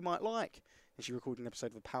something that you might like," and she recorded an episode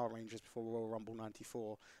of the Power Rangers before Royal Rumble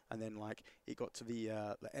 '94, and then like it got to the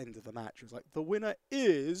end of the match. It was like, the winner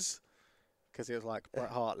is, because it was like Bret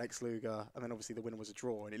Hart, Lex Luger, and then obviously the winner was a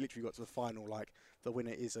draw, and it literally got to the final like the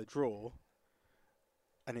winner is a draw,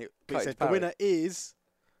 and it said the winner is.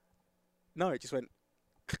 No, it just went.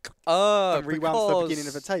 Oh, and rewound to the beginning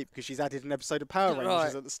of the tape because she's added an episode of Power Rangers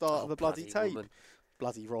Right. at the start of the bloody tape. woman.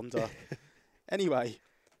 Bloody Rhonda. Anyway.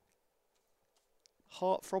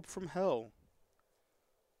 Heartthrob from Hell.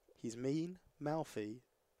 He's mean, mouthy,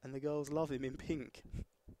 and the girls love him in pink.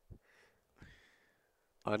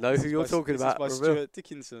 I know who you're talking about. This is by Stuart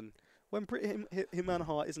Dickinson. When Brit Hitman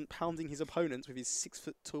Hart isn't pounding his opponents with his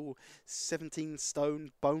 6-foot-tall,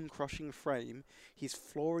 17-stone, bone-crushing frame, he's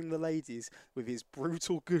flooring the ladies with his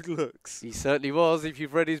brutal good looks. He certainly was. If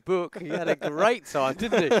you've read his book, he had a great time,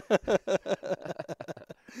 didn't he?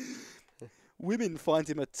 Women find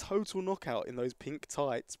him a total knockout in those pink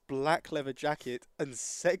tights, black leather jacket, and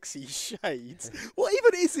sexy shades. What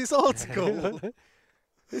even is this article?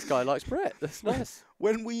 This guy likes Brett. That's nice.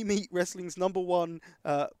 When we meet wrestling's #1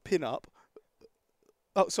 pin-up...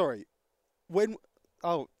 Oh, sorry.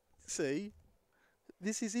 See?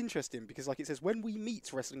 This is interesting because like it says, when we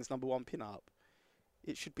meet wrestling's #1 pin-up,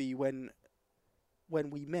 it should be when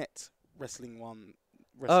we met wrestling one.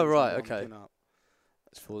 Oh, right, #1 okay. pin-up.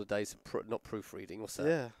 It's for the days of not proofreading. What's that?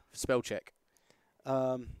 Yeah. Spell check.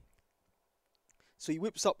 So he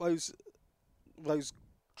whips up those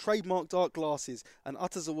trademark dark glasses and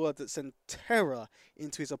utters a word that sent terror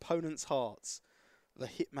into his opponent's hearts. The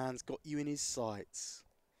Hitman's got you in his sights.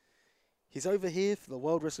 He's over here for the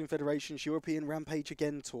World Wrestling Federation's European Rampage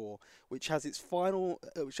Again tour, which has its final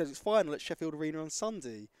at Sheffield Arena on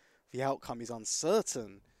Sunday. The outcome is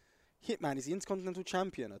uncertain. Hitman is the Intercontinental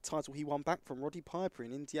Champion, a title he won back from Roddy Piper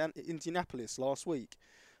in Indianapolis last week.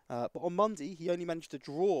 But on Monday, he only managed to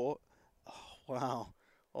draw... Oh, wow.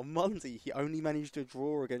 On Monday, he only managed to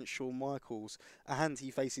draw against Shawn Michaels, and he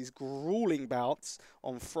faces grueling bouts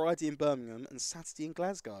on Friday in Birmingham and Saturday in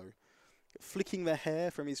Glasgow. Flicking the hair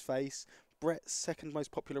from his face, Bret's second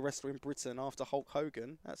most popular wrestler in Britain after Hulk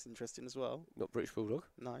Hogan. That's interesting as well. Not British Bulldog.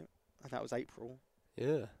 No, and that was April.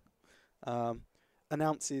 Yeah.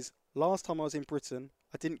 Announces, last time I was in Britain,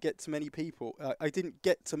 I didn't get to meet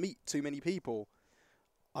too many people.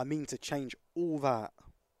 I mean to change all that.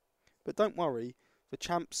 But don't worry, the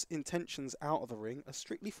champ's intentions out of the ring are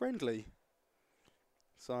strictly friendly.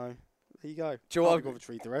 So, there you go. Do you know what Can't be bothered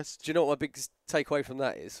to read the rest. Do you know what my big takeaway from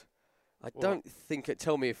that is? I What? don't think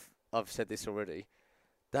tell me if I've said this already.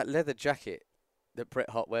 That leather jacket that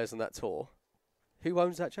Bret Hart wears on that tour, who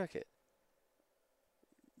owns that jacket?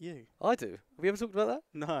 You. I do. Have we ever talked about that?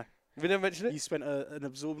 No. Have we never mentioned it? You spent an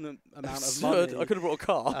absorbent amount of Absurd. money. I could have brought a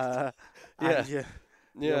car. Yeah.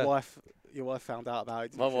 Yeah. Your wife found out about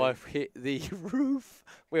it. My didn't she? wife hit the roof.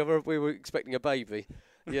 We were expecting a baby.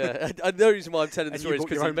 Yeah. And the reason why I'm telling And this you story is bought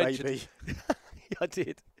because your he own mentioned. baby. I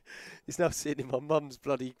did. It's now sitting in my mum's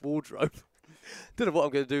bloody wardrobe. Don't know what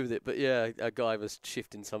I'm going to do with it, but yeah, a guy was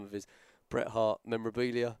shifting some of his Bret Hart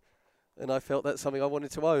memorabilia, and I felt that's something I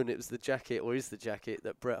wanted to own. It was the jacket, or is the jacket,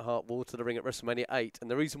 that Bret Hart wore to the ring at WrestleMania 8.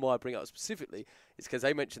 And the reason why I bring it up specifically is because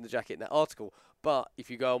they mentioned the jacket in that article. But if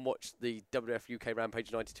you go and watch the WWF UK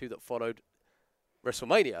Rampage 92 that followed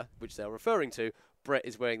WrestleMania, which they're referring to, Bret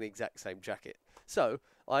is wearing the exact same jacket. So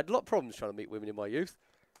I had a lot of problems trying to meet women in my youth.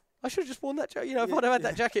 I should have just worn that jacket. You know, if I'd have had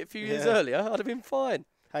that jacket a few years earlier, I'd have been fine.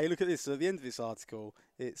 Hey, look at this. At the end of this article,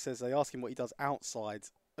 it says they ask him what he does outside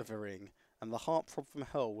of a ring, and the heartthrob from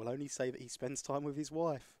hell will only say that he spends time with his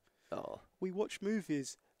wife. Oh. We watch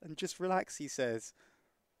movies and just relax, he says.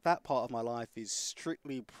 That part of my life is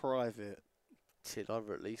strictly private. Till I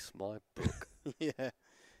release my book. Yeah.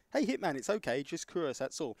 Hey, Hitman, it's okay. Just curious,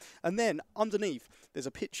 that's all. And then underneath, there's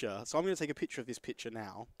a picture. So I'm going to take a picture of this picture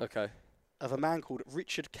now. Okay. Of a man called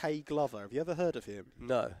Richard K. Glover. Have you ever heard of him?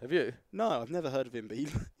 No. Have you? No, I've never heard of him, but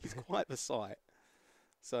he's quite the sight.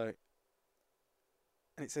 So,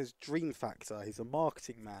 and it says Dream Factor. He's a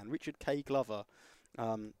marketing man. Richard K. Glover.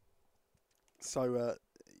 They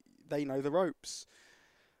know the ropes.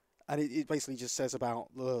 And it basically just says about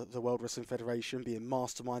the World Wrestling Federation being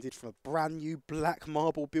masterminded from a brand new black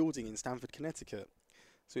marble building in Stamford, Connecticut.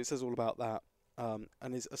 So it says all about that.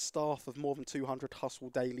 And is a staff of more than 200 hustle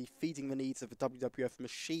daily, feeding the needs of the WWF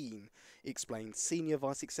machine, explained Senior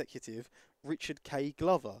Vice Executive Richard K.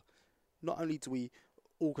 Glover. Not only do we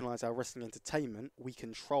organise our wrestling entertainment, we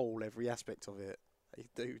control every aspect of it. They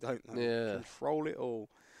do, don't they? Yeah. Control it all.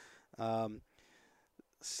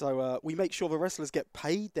 So we make sure the wrestlers get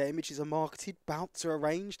paid, their images are marketed, bouts are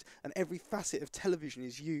arranged, and every facet of television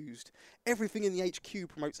is used. Everything in the HQ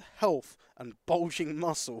promotes health and bulging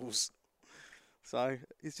muscles. So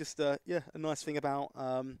it's just a nice thing about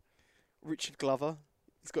Richard Glover.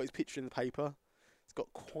 He's got his picture in the paper. He's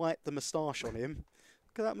got quite the moustache on him.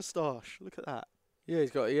 Look at that moustache. Look at that. Yeah,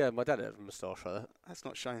 he's got. Yeah, my dad had a moustache like that. That's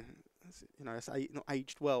not shown. It's not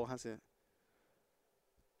aged well, has it?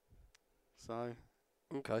 So.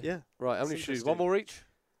 Okay. Yeah. Right. How many shoes? One more each.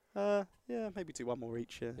 Yeah, maybe do one more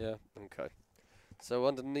each. Yeah. Yeah. Okay. So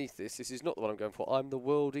underneath this is not the one I'm going for. I'm the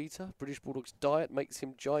World Eater. British Bulldog's diet makes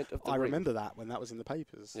him giant of the ring. I remember that when that was in the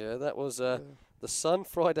papers. Yeah, that was the Sun,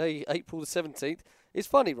 Friday, April the 17th. It's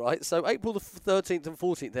funny, right? So April the 13th and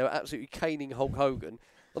 14th, they were absolutely caning Hulk Hogan.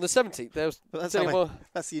 On the 17th, there was... But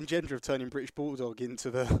that's the engender of turning British Bulldog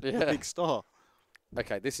into the big star.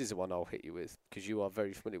 Okay, this is the one I'll hit you with, because you are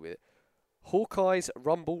very familiar with it. Hawkeye's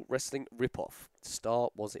Rumble Wrestling ripoff. Star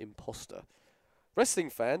was imposter. Wrestling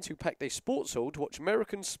fans who packed a sports hall to watch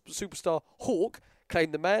American superstar Hawk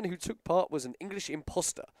claimed the man who took part was an English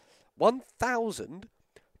imposter. 1,000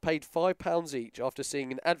 paid £5 each after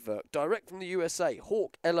seeing an advert direct from the USA,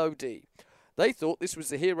 Hawk LOD. They thought this was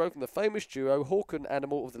the hero from the famous duo Hawk and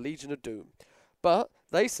Animal of the Legion of Doom. But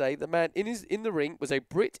they say the man in the ring was a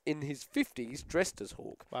Brit in his 50s dressed as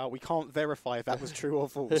Hawk. Well, we can't verify if that was true or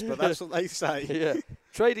false, but that's what they say. Yeah.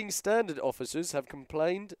 Trading Standard officers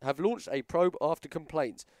have launched a probe after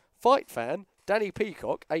complaints. Fight fan Danny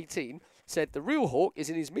Peacock, 18, said the real Hawk is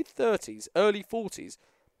in his mid-30s, early 40s,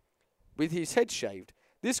 with his head shaved.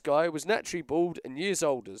 This guy was naturally bald and years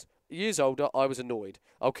older. I was annoyed.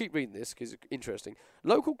 I'll keep reading this because it's interesting.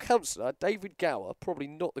 Local councillor David Gower, probably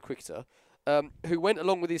not the cricketer, who went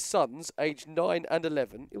along with his sons, aged 9 and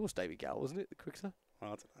 11. It was David Gower, wasn't it, the cricketer? I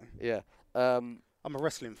don't know. Yeah. I'm a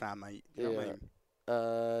wrestling fan, mate. You know what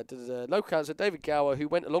I mean? Local councillor David Gower, who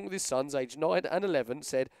went along with his sons, aged 9 and 11,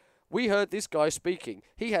 said, "We heard this guy speaking.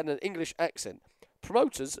 He had an English accent.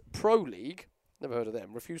 Promoters, Pro League, never heard of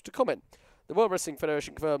them, refused to comment. The World Wrestling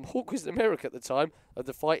Federation confirmed Hawk was in America at the time of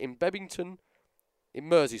the fight in Bebington, in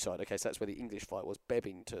Merseyside." Okay, so that's where the English fight was,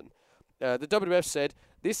 Bebington. The WWF said,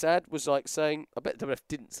 this ad was like saying... I bet the WWF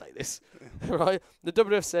didn't say this, right? The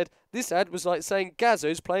WWF said, this ad was like saying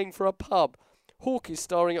Gazzo's playing for a pub. Hawk is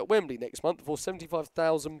starring at Wembley next month before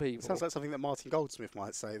 75,000 people. Sounds like something that Martin Goldsmith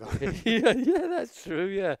might say, though. yeah, that's true,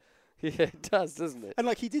 yeah. Yeah, it does, doesn't it? And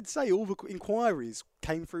like he did say, all the inquiries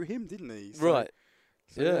came through him, didn't he? So, Right.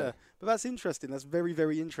 So, yeah. But that's interesting. That's very,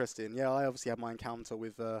 very interesting. Yeah, I obviously had my encounter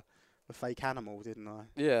with a fake animal, didn't I?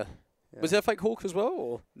 Yeah. Was there a fake Hawk as well,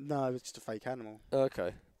 or? No, it was just a fake animal.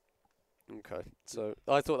 Okay. Okay. So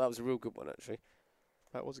I thought that was a real good one, actually.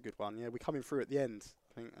 That was a good one. Yeah, we're coming through at the end.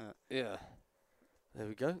 I think. Yeah. There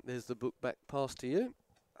we go. There's the book back passed to you.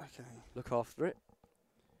 Okay. Look after it.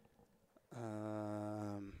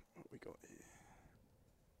 What we got here?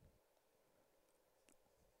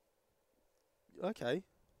 Okay.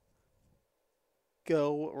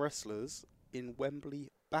 Girl wrestlers in Wembley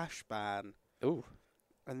bash ban. Ooh.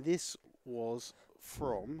 And this was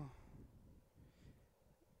from...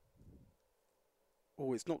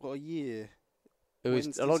 Oh, it's not got a year. It was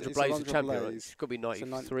Wednesday, Alundra it's Blaze, the Alundra champion. Right? Blaze. It's got to be So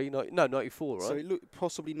 93, 94, right? So it looked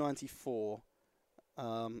possibly 94.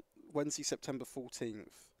 Wednesday, September 14th.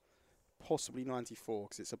 Possibly 94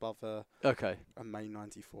 because it's above a May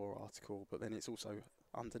 94 article, but then it's also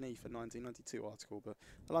underneath a 1992 article. But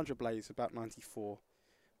Alundra Blaze about 94.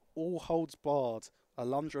 All holds barred.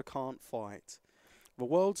 Alundra can't fight. The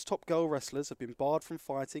world's top girl wrestlers have been barred from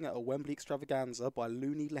fighting at a Wembley extravaganza by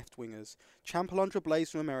loony left-wingers. Champ Alundra Blaze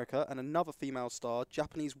from America and another female star,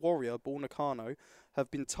 Japanese warrior Bull Nakano, have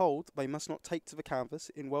been told they must not take to the canvas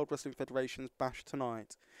in World Wrestling Federation's bash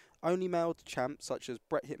tonight. Only male champs such as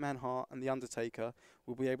Bret Hitman Hart and The Undertaker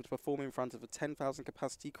will be able to perform in front of a 10,000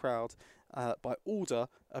 capacity crowd by order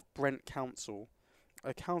of Brent Council.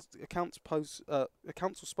 A council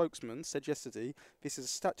spokesman said yesterday, this is a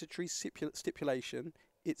statutory stipulation,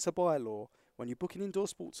 it's a bylaw. When you book an indoor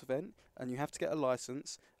sports event and you have to get a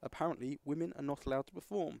licence, apparently women are not allowed to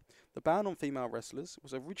perform. The ban on female wrestlers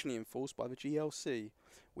was originally enforced by the GLC.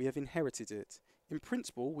 We have inherited it. In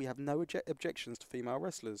principle, we have no objections to female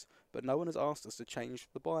wrestlers, but no one has asked us to change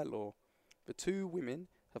the bylaw. The two women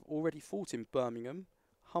have already fought in Birmingham,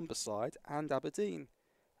 Humberside and Aberdeen.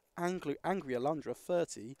 Angry Alundra,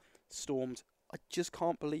 30, stormed, "I just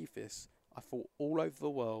can't believe this. I fought all over the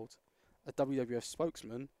world." A WWF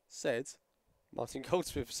spokesman said, Martin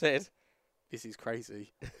Goldsmith said, "This is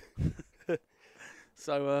crazy."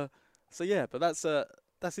 So yeah, but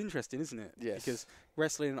that's interesting, isn't it? Yes. Because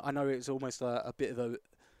wrestling, I know it's almost a bit of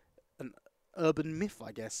an urban myth,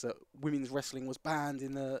 I guess, that women's wrestling was banned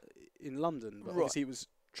in London, but obviously it was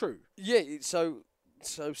true. Yeah. So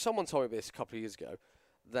someone told me this a couple of years ago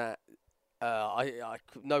that I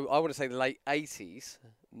want to say the late 80s,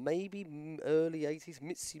 maybe early 80s.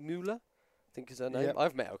 Mitzi Muller, I think is her name. Yep.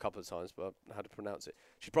 I've met her a couple of times, but I don't know how to pronounce it.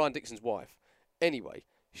 She's Brian Dixon's wife. Anyway,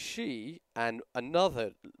 she and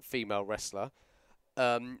another female wrestler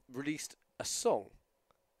released a song.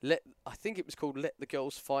 I think it was called "Let the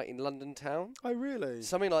Girls Fight in London Town." Oh, really?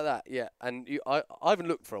 Something like that. Yeah. And I haven't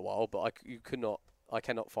looked for a while, but I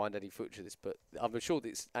cannot find any footage of this, but I'm sure that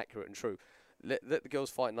it's accurate and true. Let the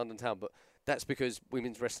girls fight in London Town, but that's because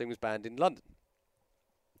women's wrestling was banned in London.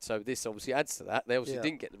 So this obviously adds to that. They obviously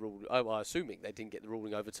didn't get the rule. I'm assuming they didn't get the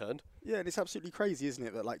ruling overturned. Yeah, and it's absolutely crazy, isn't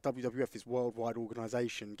it, that like WWF, this worldwide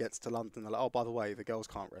organisation, gets to London. They're like, oh, by the way, the girls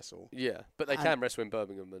can't wrestle. Yeah, but they can wrestle in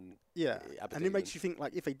Birmingham and Aberdeen. And it makes you think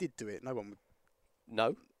like if they did do it, no one would.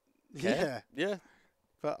 No. Yeah.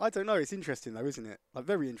 But I don't know. It's interesting though, isn't it? Like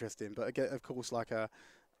very interesting. But again, of course, like I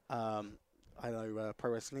know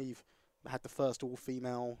Pro Wrestling Eve had the first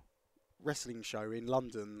all-female wrestling show in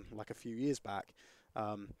London like a few years back.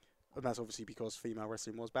 And that's obviously because female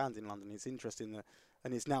wrestling was banned in London. It's interesting that,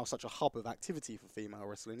 and it's now such a hub of activity for female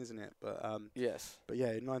wrestling, isn't it? But yes. But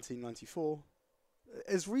yeah, in 1994,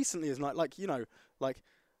 as recently as like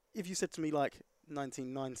if you said to me like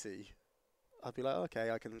 1990, I'd be like,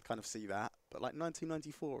 okay, I can kind of see that. But like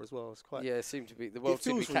 1994 as well, it's quite. Yeah, it seemed to be the world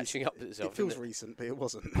seemed to be catching up to itself. It feels recent, but it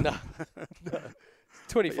wasn't. No.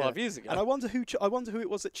 25 years ago. And I wonder who it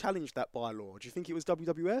was that challenged that bylaw. Do you think it was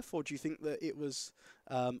WWF, or do you think that it was,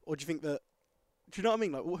 or do you think that? Do you know what I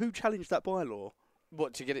mean? Like, who challenged that bylaw?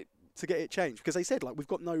 What to get it? To get it changed, because they said like we've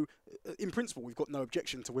got no, in principle we've got no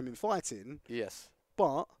objection to women fighting. Yes.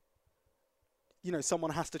 But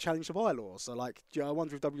someone has to challenge the bylaw. So like, I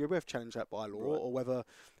wonder if WWF challenged that bylaw, or whether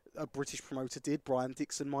a British promoter did. Brian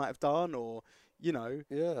Dixon might have done, or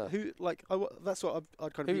Yeah. Who that's what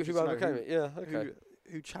I'd kind of who overcame it? Yeah. Okay.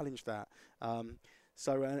 Who challenged that?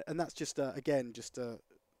 So and that's just again just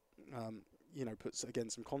puts again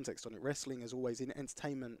some context on it. Wrestling is always in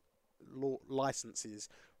entertainment law licenses.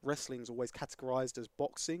 Wrestling's always categorized as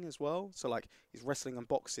boxing as well. So like, is wrestling and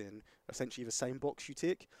boxing essentially the same box you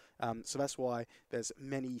tick? So that's why there's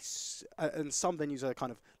many, and some venues are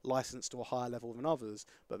kind of licensed to a higher level than others.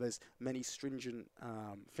 But there's many stringent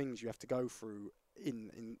things you have to go through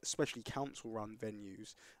in especially council-run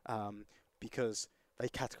venues because they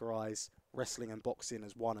categorize wrestling and boxing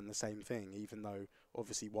as one and the same thing, even though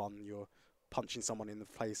obviously one you're punching someone in the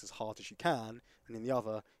face as hard as you can, and in the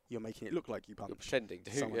other you're making it look like you punch. You're pretending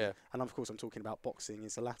to, someone. yeah. And of course I'm talking about boxing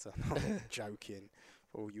is the latter. I'm joking.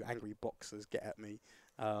 All you angry boxers, get at me.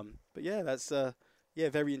 But yeah, that's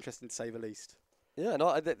very interesting to say the least. Yeah,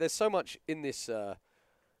 no, there's so much in this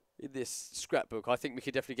scrapbook. I think we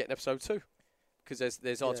could definitely get an episode 2, because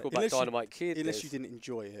there's article about Dynamite Kid. Unless you didn't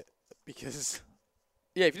enjoy it, because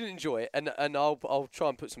Yeah, if you didn't enjoy it, and I'll try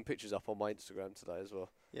and put some pictures up on my Instagram today as well.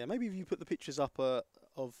 Yeah, maybe if you put the pictures up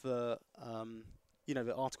of the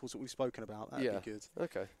the articles that we've spoken about, that'd be good.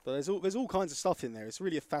 Okay. But there's all kinds of stuff in there. It's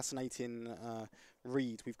really a fascinating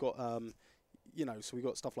read. We've got so we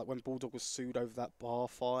got stuff like when Bulldog was sued over that bar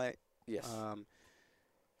fight. Yes.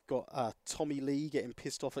 Got Tommy Lee getting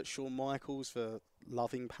pissed off at Shawn Michaels for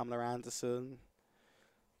loving Pamela Anderson.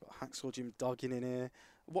 Got Hacksaw Jim Duggan in here.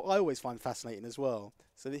 What I always find fascinating as well.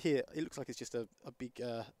 So here it looks like it's just a big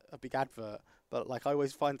advert, but like I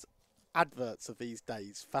always find adverts of these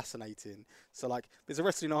days fascinating. So like there's a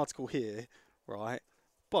wrestling article here, right?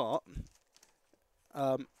 But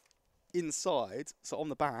inside, so on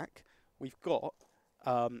the back, we've got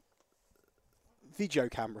video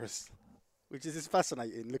cameras, which is just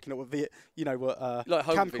fascinating. Looking at what like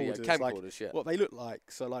home camcorders, yeah. What they look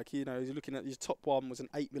like. So like you're looking at your top one was an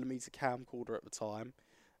 8mm camcorder at the time,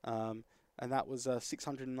 and that was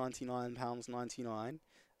 £699.99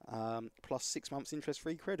 plus 6 months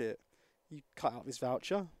interest-free credit. You cut out this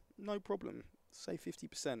voucher, no problem. Say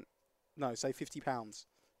 50%. No, say £50,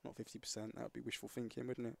 not 50%. That would be wishful thinking,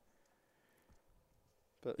 wouldn't it?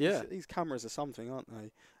 But yeah, these cameras are something, aren't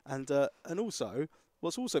they? And also,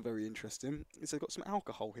 what's also very interesting is they've got some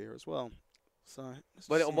alcohol here as well. So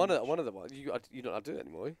well, on one of the ones, you don't have to do it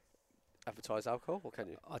anymore. Advertise alcohol, or can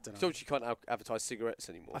you? I don't know. So you can't advertise cigarettes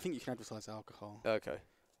anymore. I think you can advertise alcohol. Okay.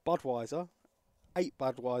 Budweiser, 8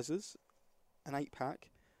 Budweisers, an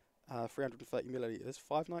 8-pack, 330 millilitres,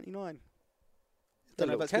 $5.99. Don't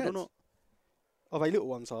know if that's good or not. Are they little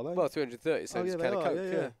ones, are they? Well, 330 cents a can of Coke.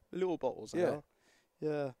 Yeah. Little bottles. They are.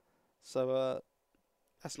 Yeah. So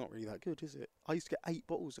that's not really that good, is it? I used to get 8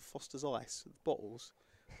 bottles of Foster's Ice, bottles,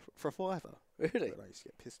 for a £5. Really? But I used to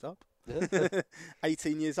get pissed up.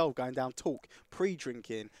 18 years old, going down talk,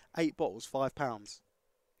 pre-drinking, 8 bottles, £5.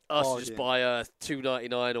 I should just buy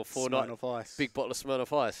 $2.99 or $4.99. Smirnoff Ice. Big bottle of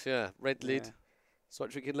Smirnoff Ice, yeah. Red lid. It's like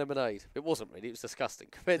drinking lemonade. It wasn't really. It was disgusting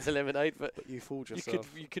compared to lemonade, but you fooled yourself.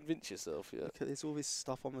 You convince yourself, yeah. Look at, there's all this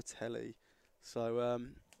stuff on the telly. So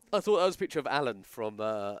I thought that was a picture of Alan from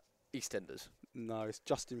EastEnders. No, it's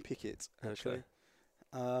Justin Pickett, actually.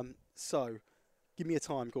 Okay. So, give me a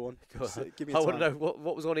time, go on. Go on. So, give me a I time. want to know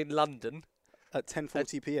what was on in London. At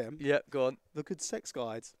 10:40 p.m. Yeah, go on. The Good Sex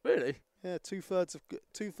Guides. Really? Yeah, two-thirds of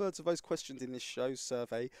those questioned in this show's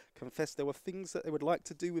survey confessed there were things that they would like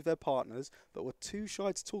to do with their partners but were too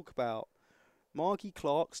shy to talk about. Margie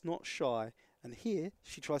Clark's not shy, and here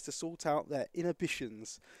she tries to sort out their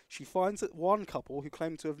inhibitions. She finds that one couple who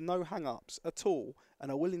claim to have no hang-ups at all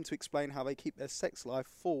and are willing to explain how they keep their sex life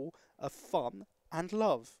full of fun and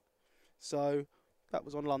love. So, that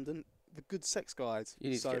was on London. The Good Sex Guide. You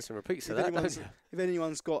need to get some repeats of if that, don't you? If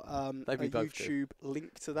anyone's got a YouTube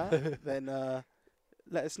link to that, then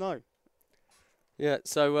let us know. Yeah,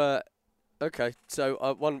 so, okay. So,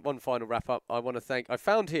 one final wrap-up. I want to thank... I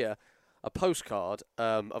found here a postcard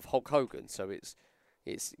of Hulk Hogan. So, it's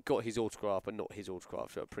got his autograph, but not his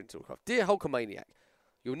autograph, so a printed autograph. Dear Hulkamaniac,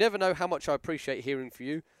 you'll never know how much I appreciate hearing from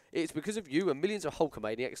you. It's because of you and millions of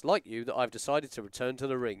Hulkamaniacs like you that I've decided to return to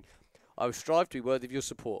the ring. I will strive to be worthy of your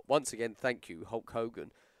support. Once again, thank you, Hulk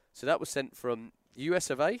Hogan. So that was sent from US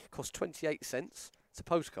of A, cost 28 cents. It's a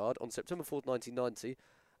postcard on September 4th, 1990.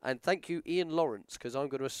 And thank you, Ian Lawrence, because I'm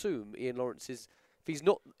going to assume Ian Lawrence is, if he's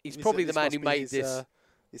not, he's probably the man who made this.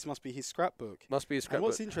 This must be his scrapbook. Must be his scrapbook. And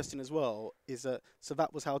what's interesting as well is that, so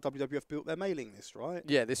that was how WWF built their mailing list, right?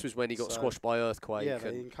 Yeah, this was when he got squashed by Earthquake. Yeah,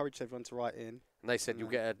 they encouraged everyone to write in. And they said you'll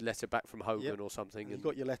get a letter back from Hogan or something. And you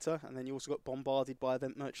got your letter, and then you also got bombarded by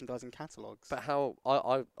event merchandising catalogues. But how,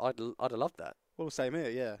 I'd have loved that. Well, same here,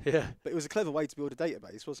 yeah. Yeah. But it was a clever way to build a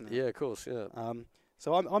database, wasn't it? Yeah, of course, yeah.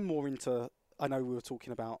 So I'm more into, I know we were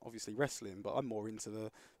talking about, obviously, wrestling, but I'm more into the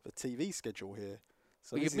TV schedule here.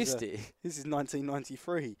 So well, you've missed it. This is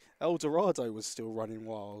 1993. El Dorado was still running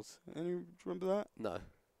wild. Do you remember that? No.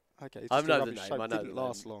 Okay. I know the name. Show. I know Didn't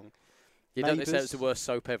last long. You don't say it's the worst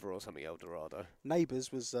soap ever or something, El Dorado.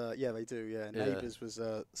 Neighbours was, yeah, they do, yeah. Neighbours was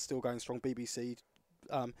still going strong. BBC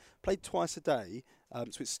played twice a day,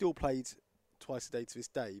 so it's still played twice a day to this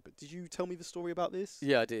day. But did you tell me the story about this?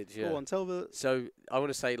 Yeah, I did, yeah. Go on, tell the... So, I want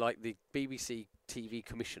to say, like, the BBC TV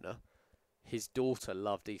commissioner, his daughter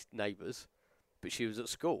loved these Neighbours, but she was at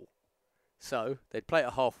school. So, they'd play it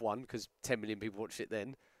at 1:30, because 10 million people watched it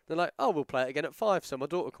then. They're like, oh, we'll play it again at 5, so my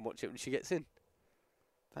daughter can watch it when she gets in.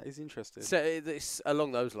 That is interesting. So, it's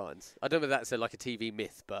along those lines. I don't know if that's like a TV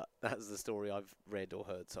myth, but that's the story I've read or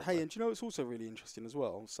heard somewhere. Hey, and do you know what's also really interesting as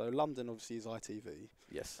well? So, London, obviously, is ITV.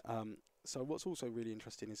 Yes. So, what's also really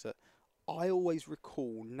interesting is that I always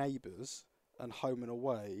recall Neighbours and Home and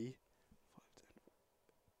Away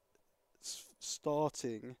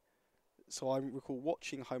starting. So I recall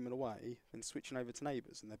watching Home and Away, then switching over to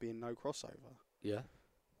Neighbours, and there being no crossover. Yeah.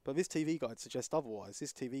 But this TV guide suggests otherwise.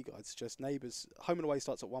 This TV guide suggests Neighbours Home and Away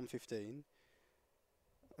starts at 1:15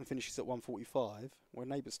 and finishes at 1:45, where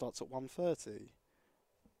Neighbours starts at 1:30.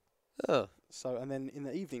 Oh. So, and then in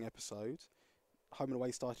the evening episode, Home and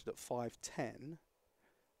Away started at 5:10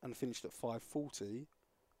 and finished at 5:40,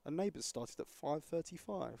 and Neighbours started at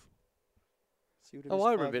 5:35. So you would have missed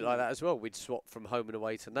I remember 5 it like that minutes. as well. We'd swap from Home and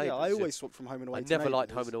Away to Neighbours. Yeah, I always swapped from Home and Away I to never liked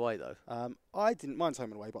Neighbours. Home and Away though. I didn't mind Home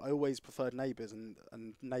and Away, but I always preferred Neighbours, and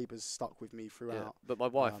Neighbours stuck with me Yeah. throughout. But my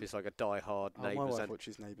wife Um, is like a die-hard My Neighbours, wife and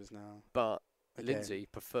watches Neighbours now. but Again. Lindsay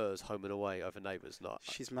prefers Home and Away over Neighbours. Not.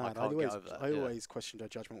 She's I mad. can't get always, over that, I yeah. always questioned her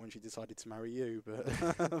judgment when she decided to marry you,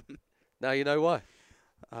 but Now you know why.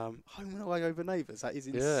 Home and Away over Neighbours, that is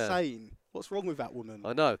Yeah. insane. What's wrong with that woman?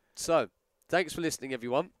 I know. So, thanks for listening,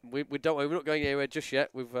 everyone. We're not going anywhere just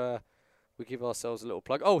yet. We give ourselves a little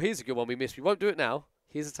plug. Oh, here's a good one we missed. We won't do it now.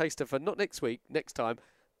 Here's a taster for not next week, next time.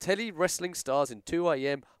 Telly Wrestling Stars in 2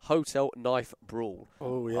 a.m. Hotel Knife Brawl.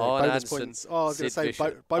 Oh yeah, Arn bonus Anderson, points. Oh, I was going to Sid say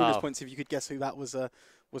Vicious. bonus Oh. points if you could guess who that was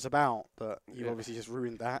about, but you've Yeah. obviously just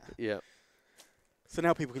ruined that. Yeah. So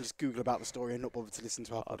now people can just Google about the story and not bother to listen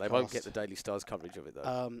to our podcast. They won't get the Daily Stars coverage of it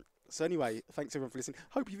though. So anyway, thanks everyone for listening.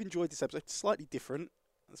 Hope you've enjoyed this episode. Slightly different,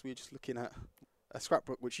 as we're just looking at a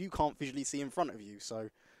scrapbook which you can't visually see in front of you. So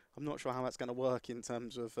I'm not sure how that's going to work in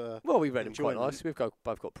terms of. Well, we read them quite enjoyment. nice.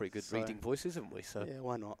 Both got pretty good So- reading voices, haven't we? So. Yeah,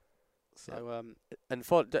 why not? So And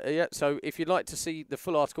so if you'd like to see the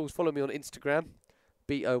full articles, follow me on Instagram,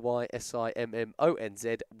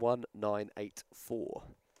 BOYSIMMONZ1984.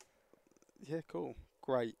 yeah, cool,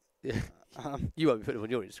 great. Yeah. Um, You won't be putting them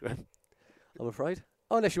on your Instagram, I'm afraid.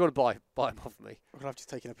 Oh, unless you want to buy them off me. well, I've just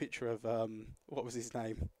taken a picture of what was his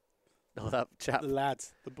name? Oh, that chap. The lad,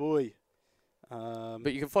 the boy.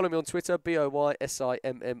 But you can follow me on Twitter,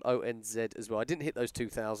 BOYSIMMONZ as well. I didn't hit those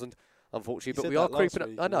 2,000, unfortunately, You but said we are that last creeping up.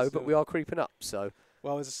 week, I and know, still- but we are creeping up. So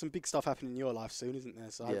Well, there's some big stuff happening in your life soon, isn't there?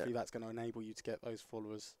 So Yeah. hopefully that's going to enable you to get those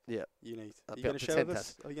followers Yeah. you need. Are I'll you be going up to to share with 10,000.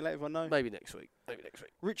 us? Are you going to let everyone know? maybe next week.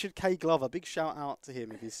 Richard K. Glover, big shout out to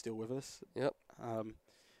him if he's still with us. Yep.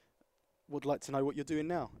 Would like to know what you're doing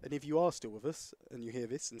now. And if you are still with us and you hear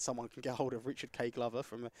this and someone can get hold of Richard K. Glover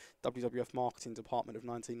from the WWF marketing department of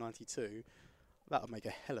 1992, that would make a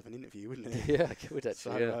hell of an interview, wouldn't it? Yeah, I would So,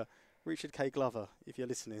 actually. Yeah. Richard K. Glover, if you're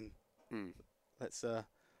listening, Mm. let's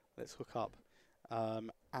hook up.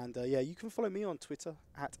 Yeah, you can follow me on Twitter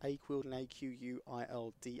at Aquildan,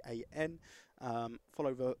 AQUILDAN.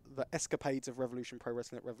 Follow the escapades of Revolution Pro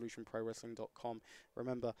Wrestling at revolutionprowrestling.com.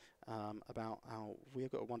 Remember about how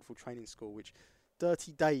we've got a wonderful training school, which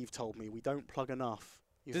Dirty Dave told me we don't plug enough.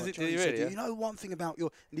 He was Does like, it- "Johnny," did he said, really, "Do yeah? you know one thing about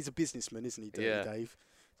your..." And he's a businessman, isn't he, Dirty Yeah. Dave?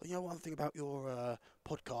 So, you know one thing about your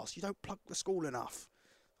podcast? You don't plug the school enough.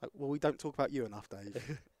 Like, well, we don't talk about you enough, Dave.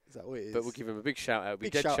 Is that what it is? But we'll give him a big shout out. Be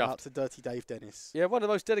Big dead shout chuffed. out to Dirty Dave Dennis. Yeah, one of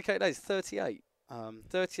the most dedicated days. 38.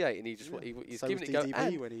 38, and he just Yeah. he's So giving was it a go,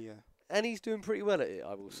 DDB when he. and he's doing pretty well at it,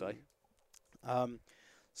 I will say.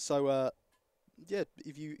 Yeah,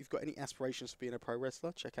 if you've got any aspirations for being a pro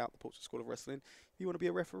wrestler, check out the Portsmouth School of Wrestling. If you want to be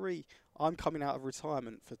a referee, I'm coming out of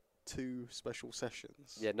retirement for 2 special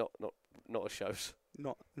sessions. Yeah, not a shows.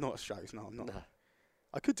 Not shows. No, I'm not. No.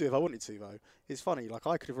 I could do if I wanted to though. It's funny. Like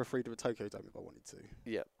I could have refereed at a Tokyo Dome if I wanted to.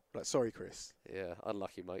 Yeah. Like sorry, Chris. Yeah,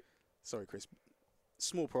 unlucky, mate. Sorry, Chris.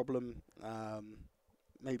 Small problem.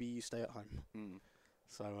 Maybe you stay at home. Mm.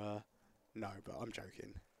 So no, but I'm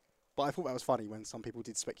joking. But I thought that was funny when some people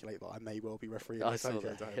did speculate that I may well be refereeing I at saw Tokyo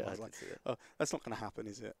that. Dome. Yeah, I was I like, did see it. oh, that's not going to happen,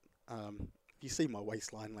 is it? You see my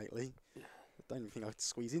waistline lately. I don't even think I could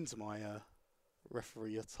squeeze into my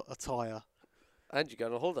referee attire. And you're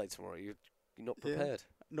going on holiday tomorrow. You're not Yeah. prepared.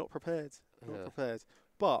 Not prepared. Not Yeah. prepared.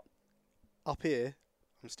 But up here,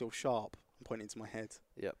 I'm still sharp. I'm pointing to my head.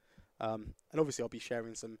 Yep. And obviously, I'll be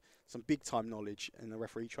sharing some big time knowledge in the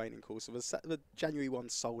referee training course. So the January one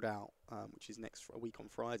sold out, which is next a week on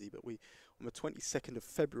Friday. But on the 22nd of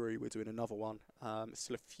February, we're doing another one.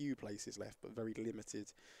 Still a few places left, but very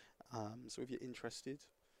limited. So if you're interested,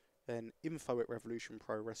 then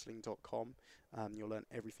info@revolutionprowrestling.com. You'll learn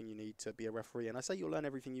everything you need to be a referee. And I say you'll learn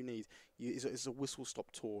everything you need. It's a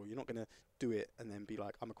whistle-stop tour. You're not going to do it and then be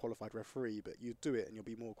like, I'm a qualified referee, but you do it and you'll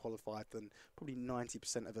be more qualified than probably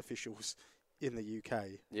 90% of officials in the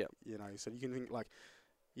UK. Yeah. You know, so you can think like,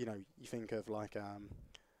 you think of like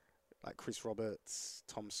Chris Roberts,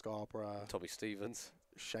 Tom Scarborough, Tommy Stevens.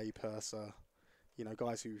 Shea Purser,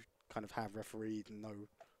 guys who kind of have refereed and know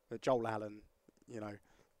Joel Allen,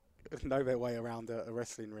 know their way around a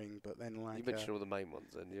wrestling ring, but then like You mentioned all the main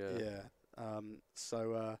ones, then, yeah.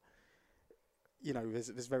 you know,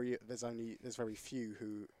 there's very few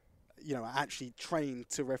who, you know, are actually trained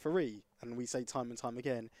to referee, and we say time and time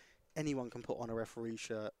again, anyone can put on a referee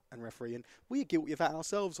shirt and referee, and we're guilty of that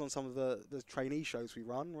ourselves on some of the trainee shows we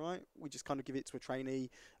run, right? We just kind of give it to a trainee,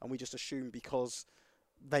 and we just assume because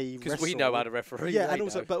because we know how to referee. Yeah, and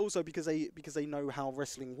also because they know how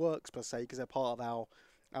wrestling works per se, because they're part of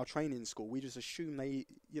our training school. We just assume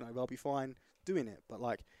they'll be fine doing it. But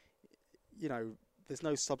like, you know, there's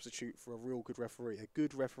no substitute for a real good referee. A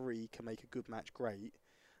good referee can make a good match great,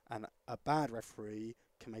 and a bad referee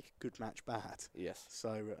can make a good match bad. Yes.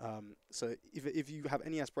 So if you have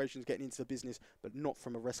any aspirations getting into the business, but not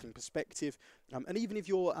from a wrestling perspective, and even if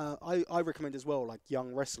you're, I recommend as well, like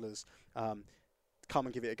young wrestlers, come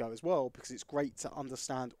and give it a go as well, because it's great to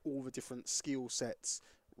understand all the different skill sets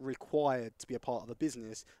required to be a part of the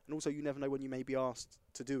business, and also you never know when you may be asked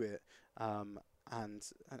to do it. And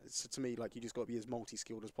so to me, like, you just got to be as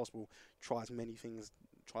multi-skilled as possible. Try as many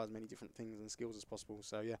different things and skills as possible.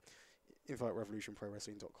 So yeah, info at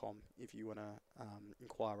revolutionprowrestling.com if you want to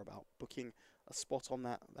inquire about booking a spot on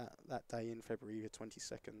that day in February the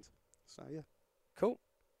 22nd. So yeah, cool.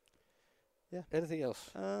 Yeah. Anything else?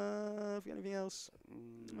 Have you got anything else?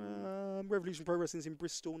 Revolution Pro Wrestling's in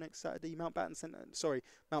Bristol next Saturday.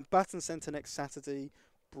 Mountbatten Centre next Saturday.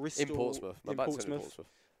 Bristol in Portsmouth. in Portsmouth.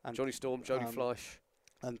 And Johnny Storm, Jody Fleisch.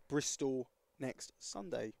 And Bristol next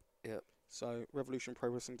Sunday. Yeah. So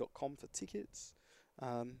revolutionprowrestling.com for tickets.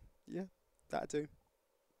 Yeah, that'll do.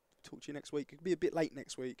 Talk to you next week. It could be a bit late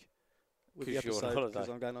next week with the episode because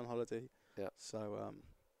I'm going on holiday. Yeah. So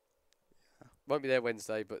won't be there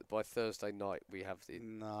Wednesday, but by Thursday night we have the.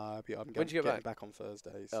 No, I'm when do you get back on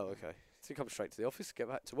Thursdays. Oh, okay. So you come straight to the office, get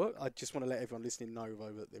back to work. I just want to let everyone listening know,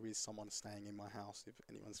 though, that there is someone staying in my house if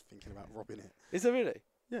anyone's thinking about robbing it. Is there really?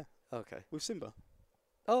 Yeah. Okay. With Simba.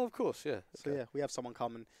 Oh, of course, yeah. So yeah, we have someone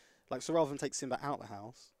come and, like, so rather than take Simba out the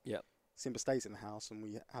house, yeah, Simba stays in the house, and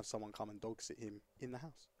we have someone come and dog sit him in the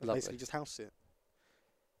house. Lovely. Basically just house sit.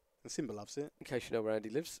 And Simba loves it. In case you know where Andy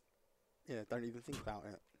lives. Yeah, don't even think about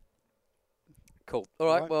it. Cool. All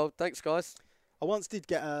right. Well, thanks, guys. I once did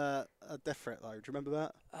get a death threat, though. Do you remember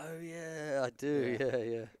that? Oh, yeah, I do.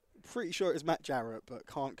 Yeah. Pretty sure it was Matt Jarrett, but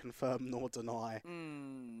can't confirm nor deny.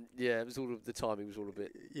 Yeah, it was all of the timing was all a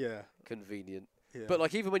bit convenient. Yeah. But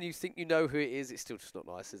like, even when you think you know who it is, it's still just not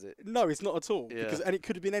nice, is it? No, it's not at all. Yeah. And it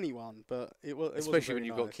could have been anyone, but it was. Especially when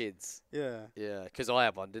you've got kids. Yeah. Yeah, because I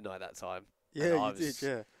had one, didn't I, that time? Yeah, you did.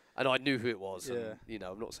 Yeah. And I knew who it was. Yeah. And, you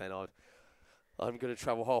know, I'm not saying I'm going to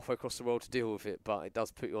travel halfway across the world to deal with it, but it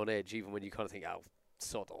does put you on edge, even when you kind of think, oh,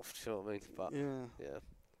 sod off. Do you know what I mean? But yeah,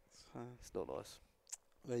 so it's not nice.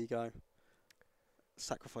 There you go.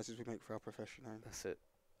 Sacrifices we make for our profession. That's it.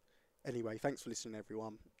 Anyway, thanks for listening,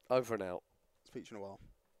 everyone. Over and out. Speak to you in a while.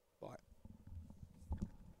 Bye.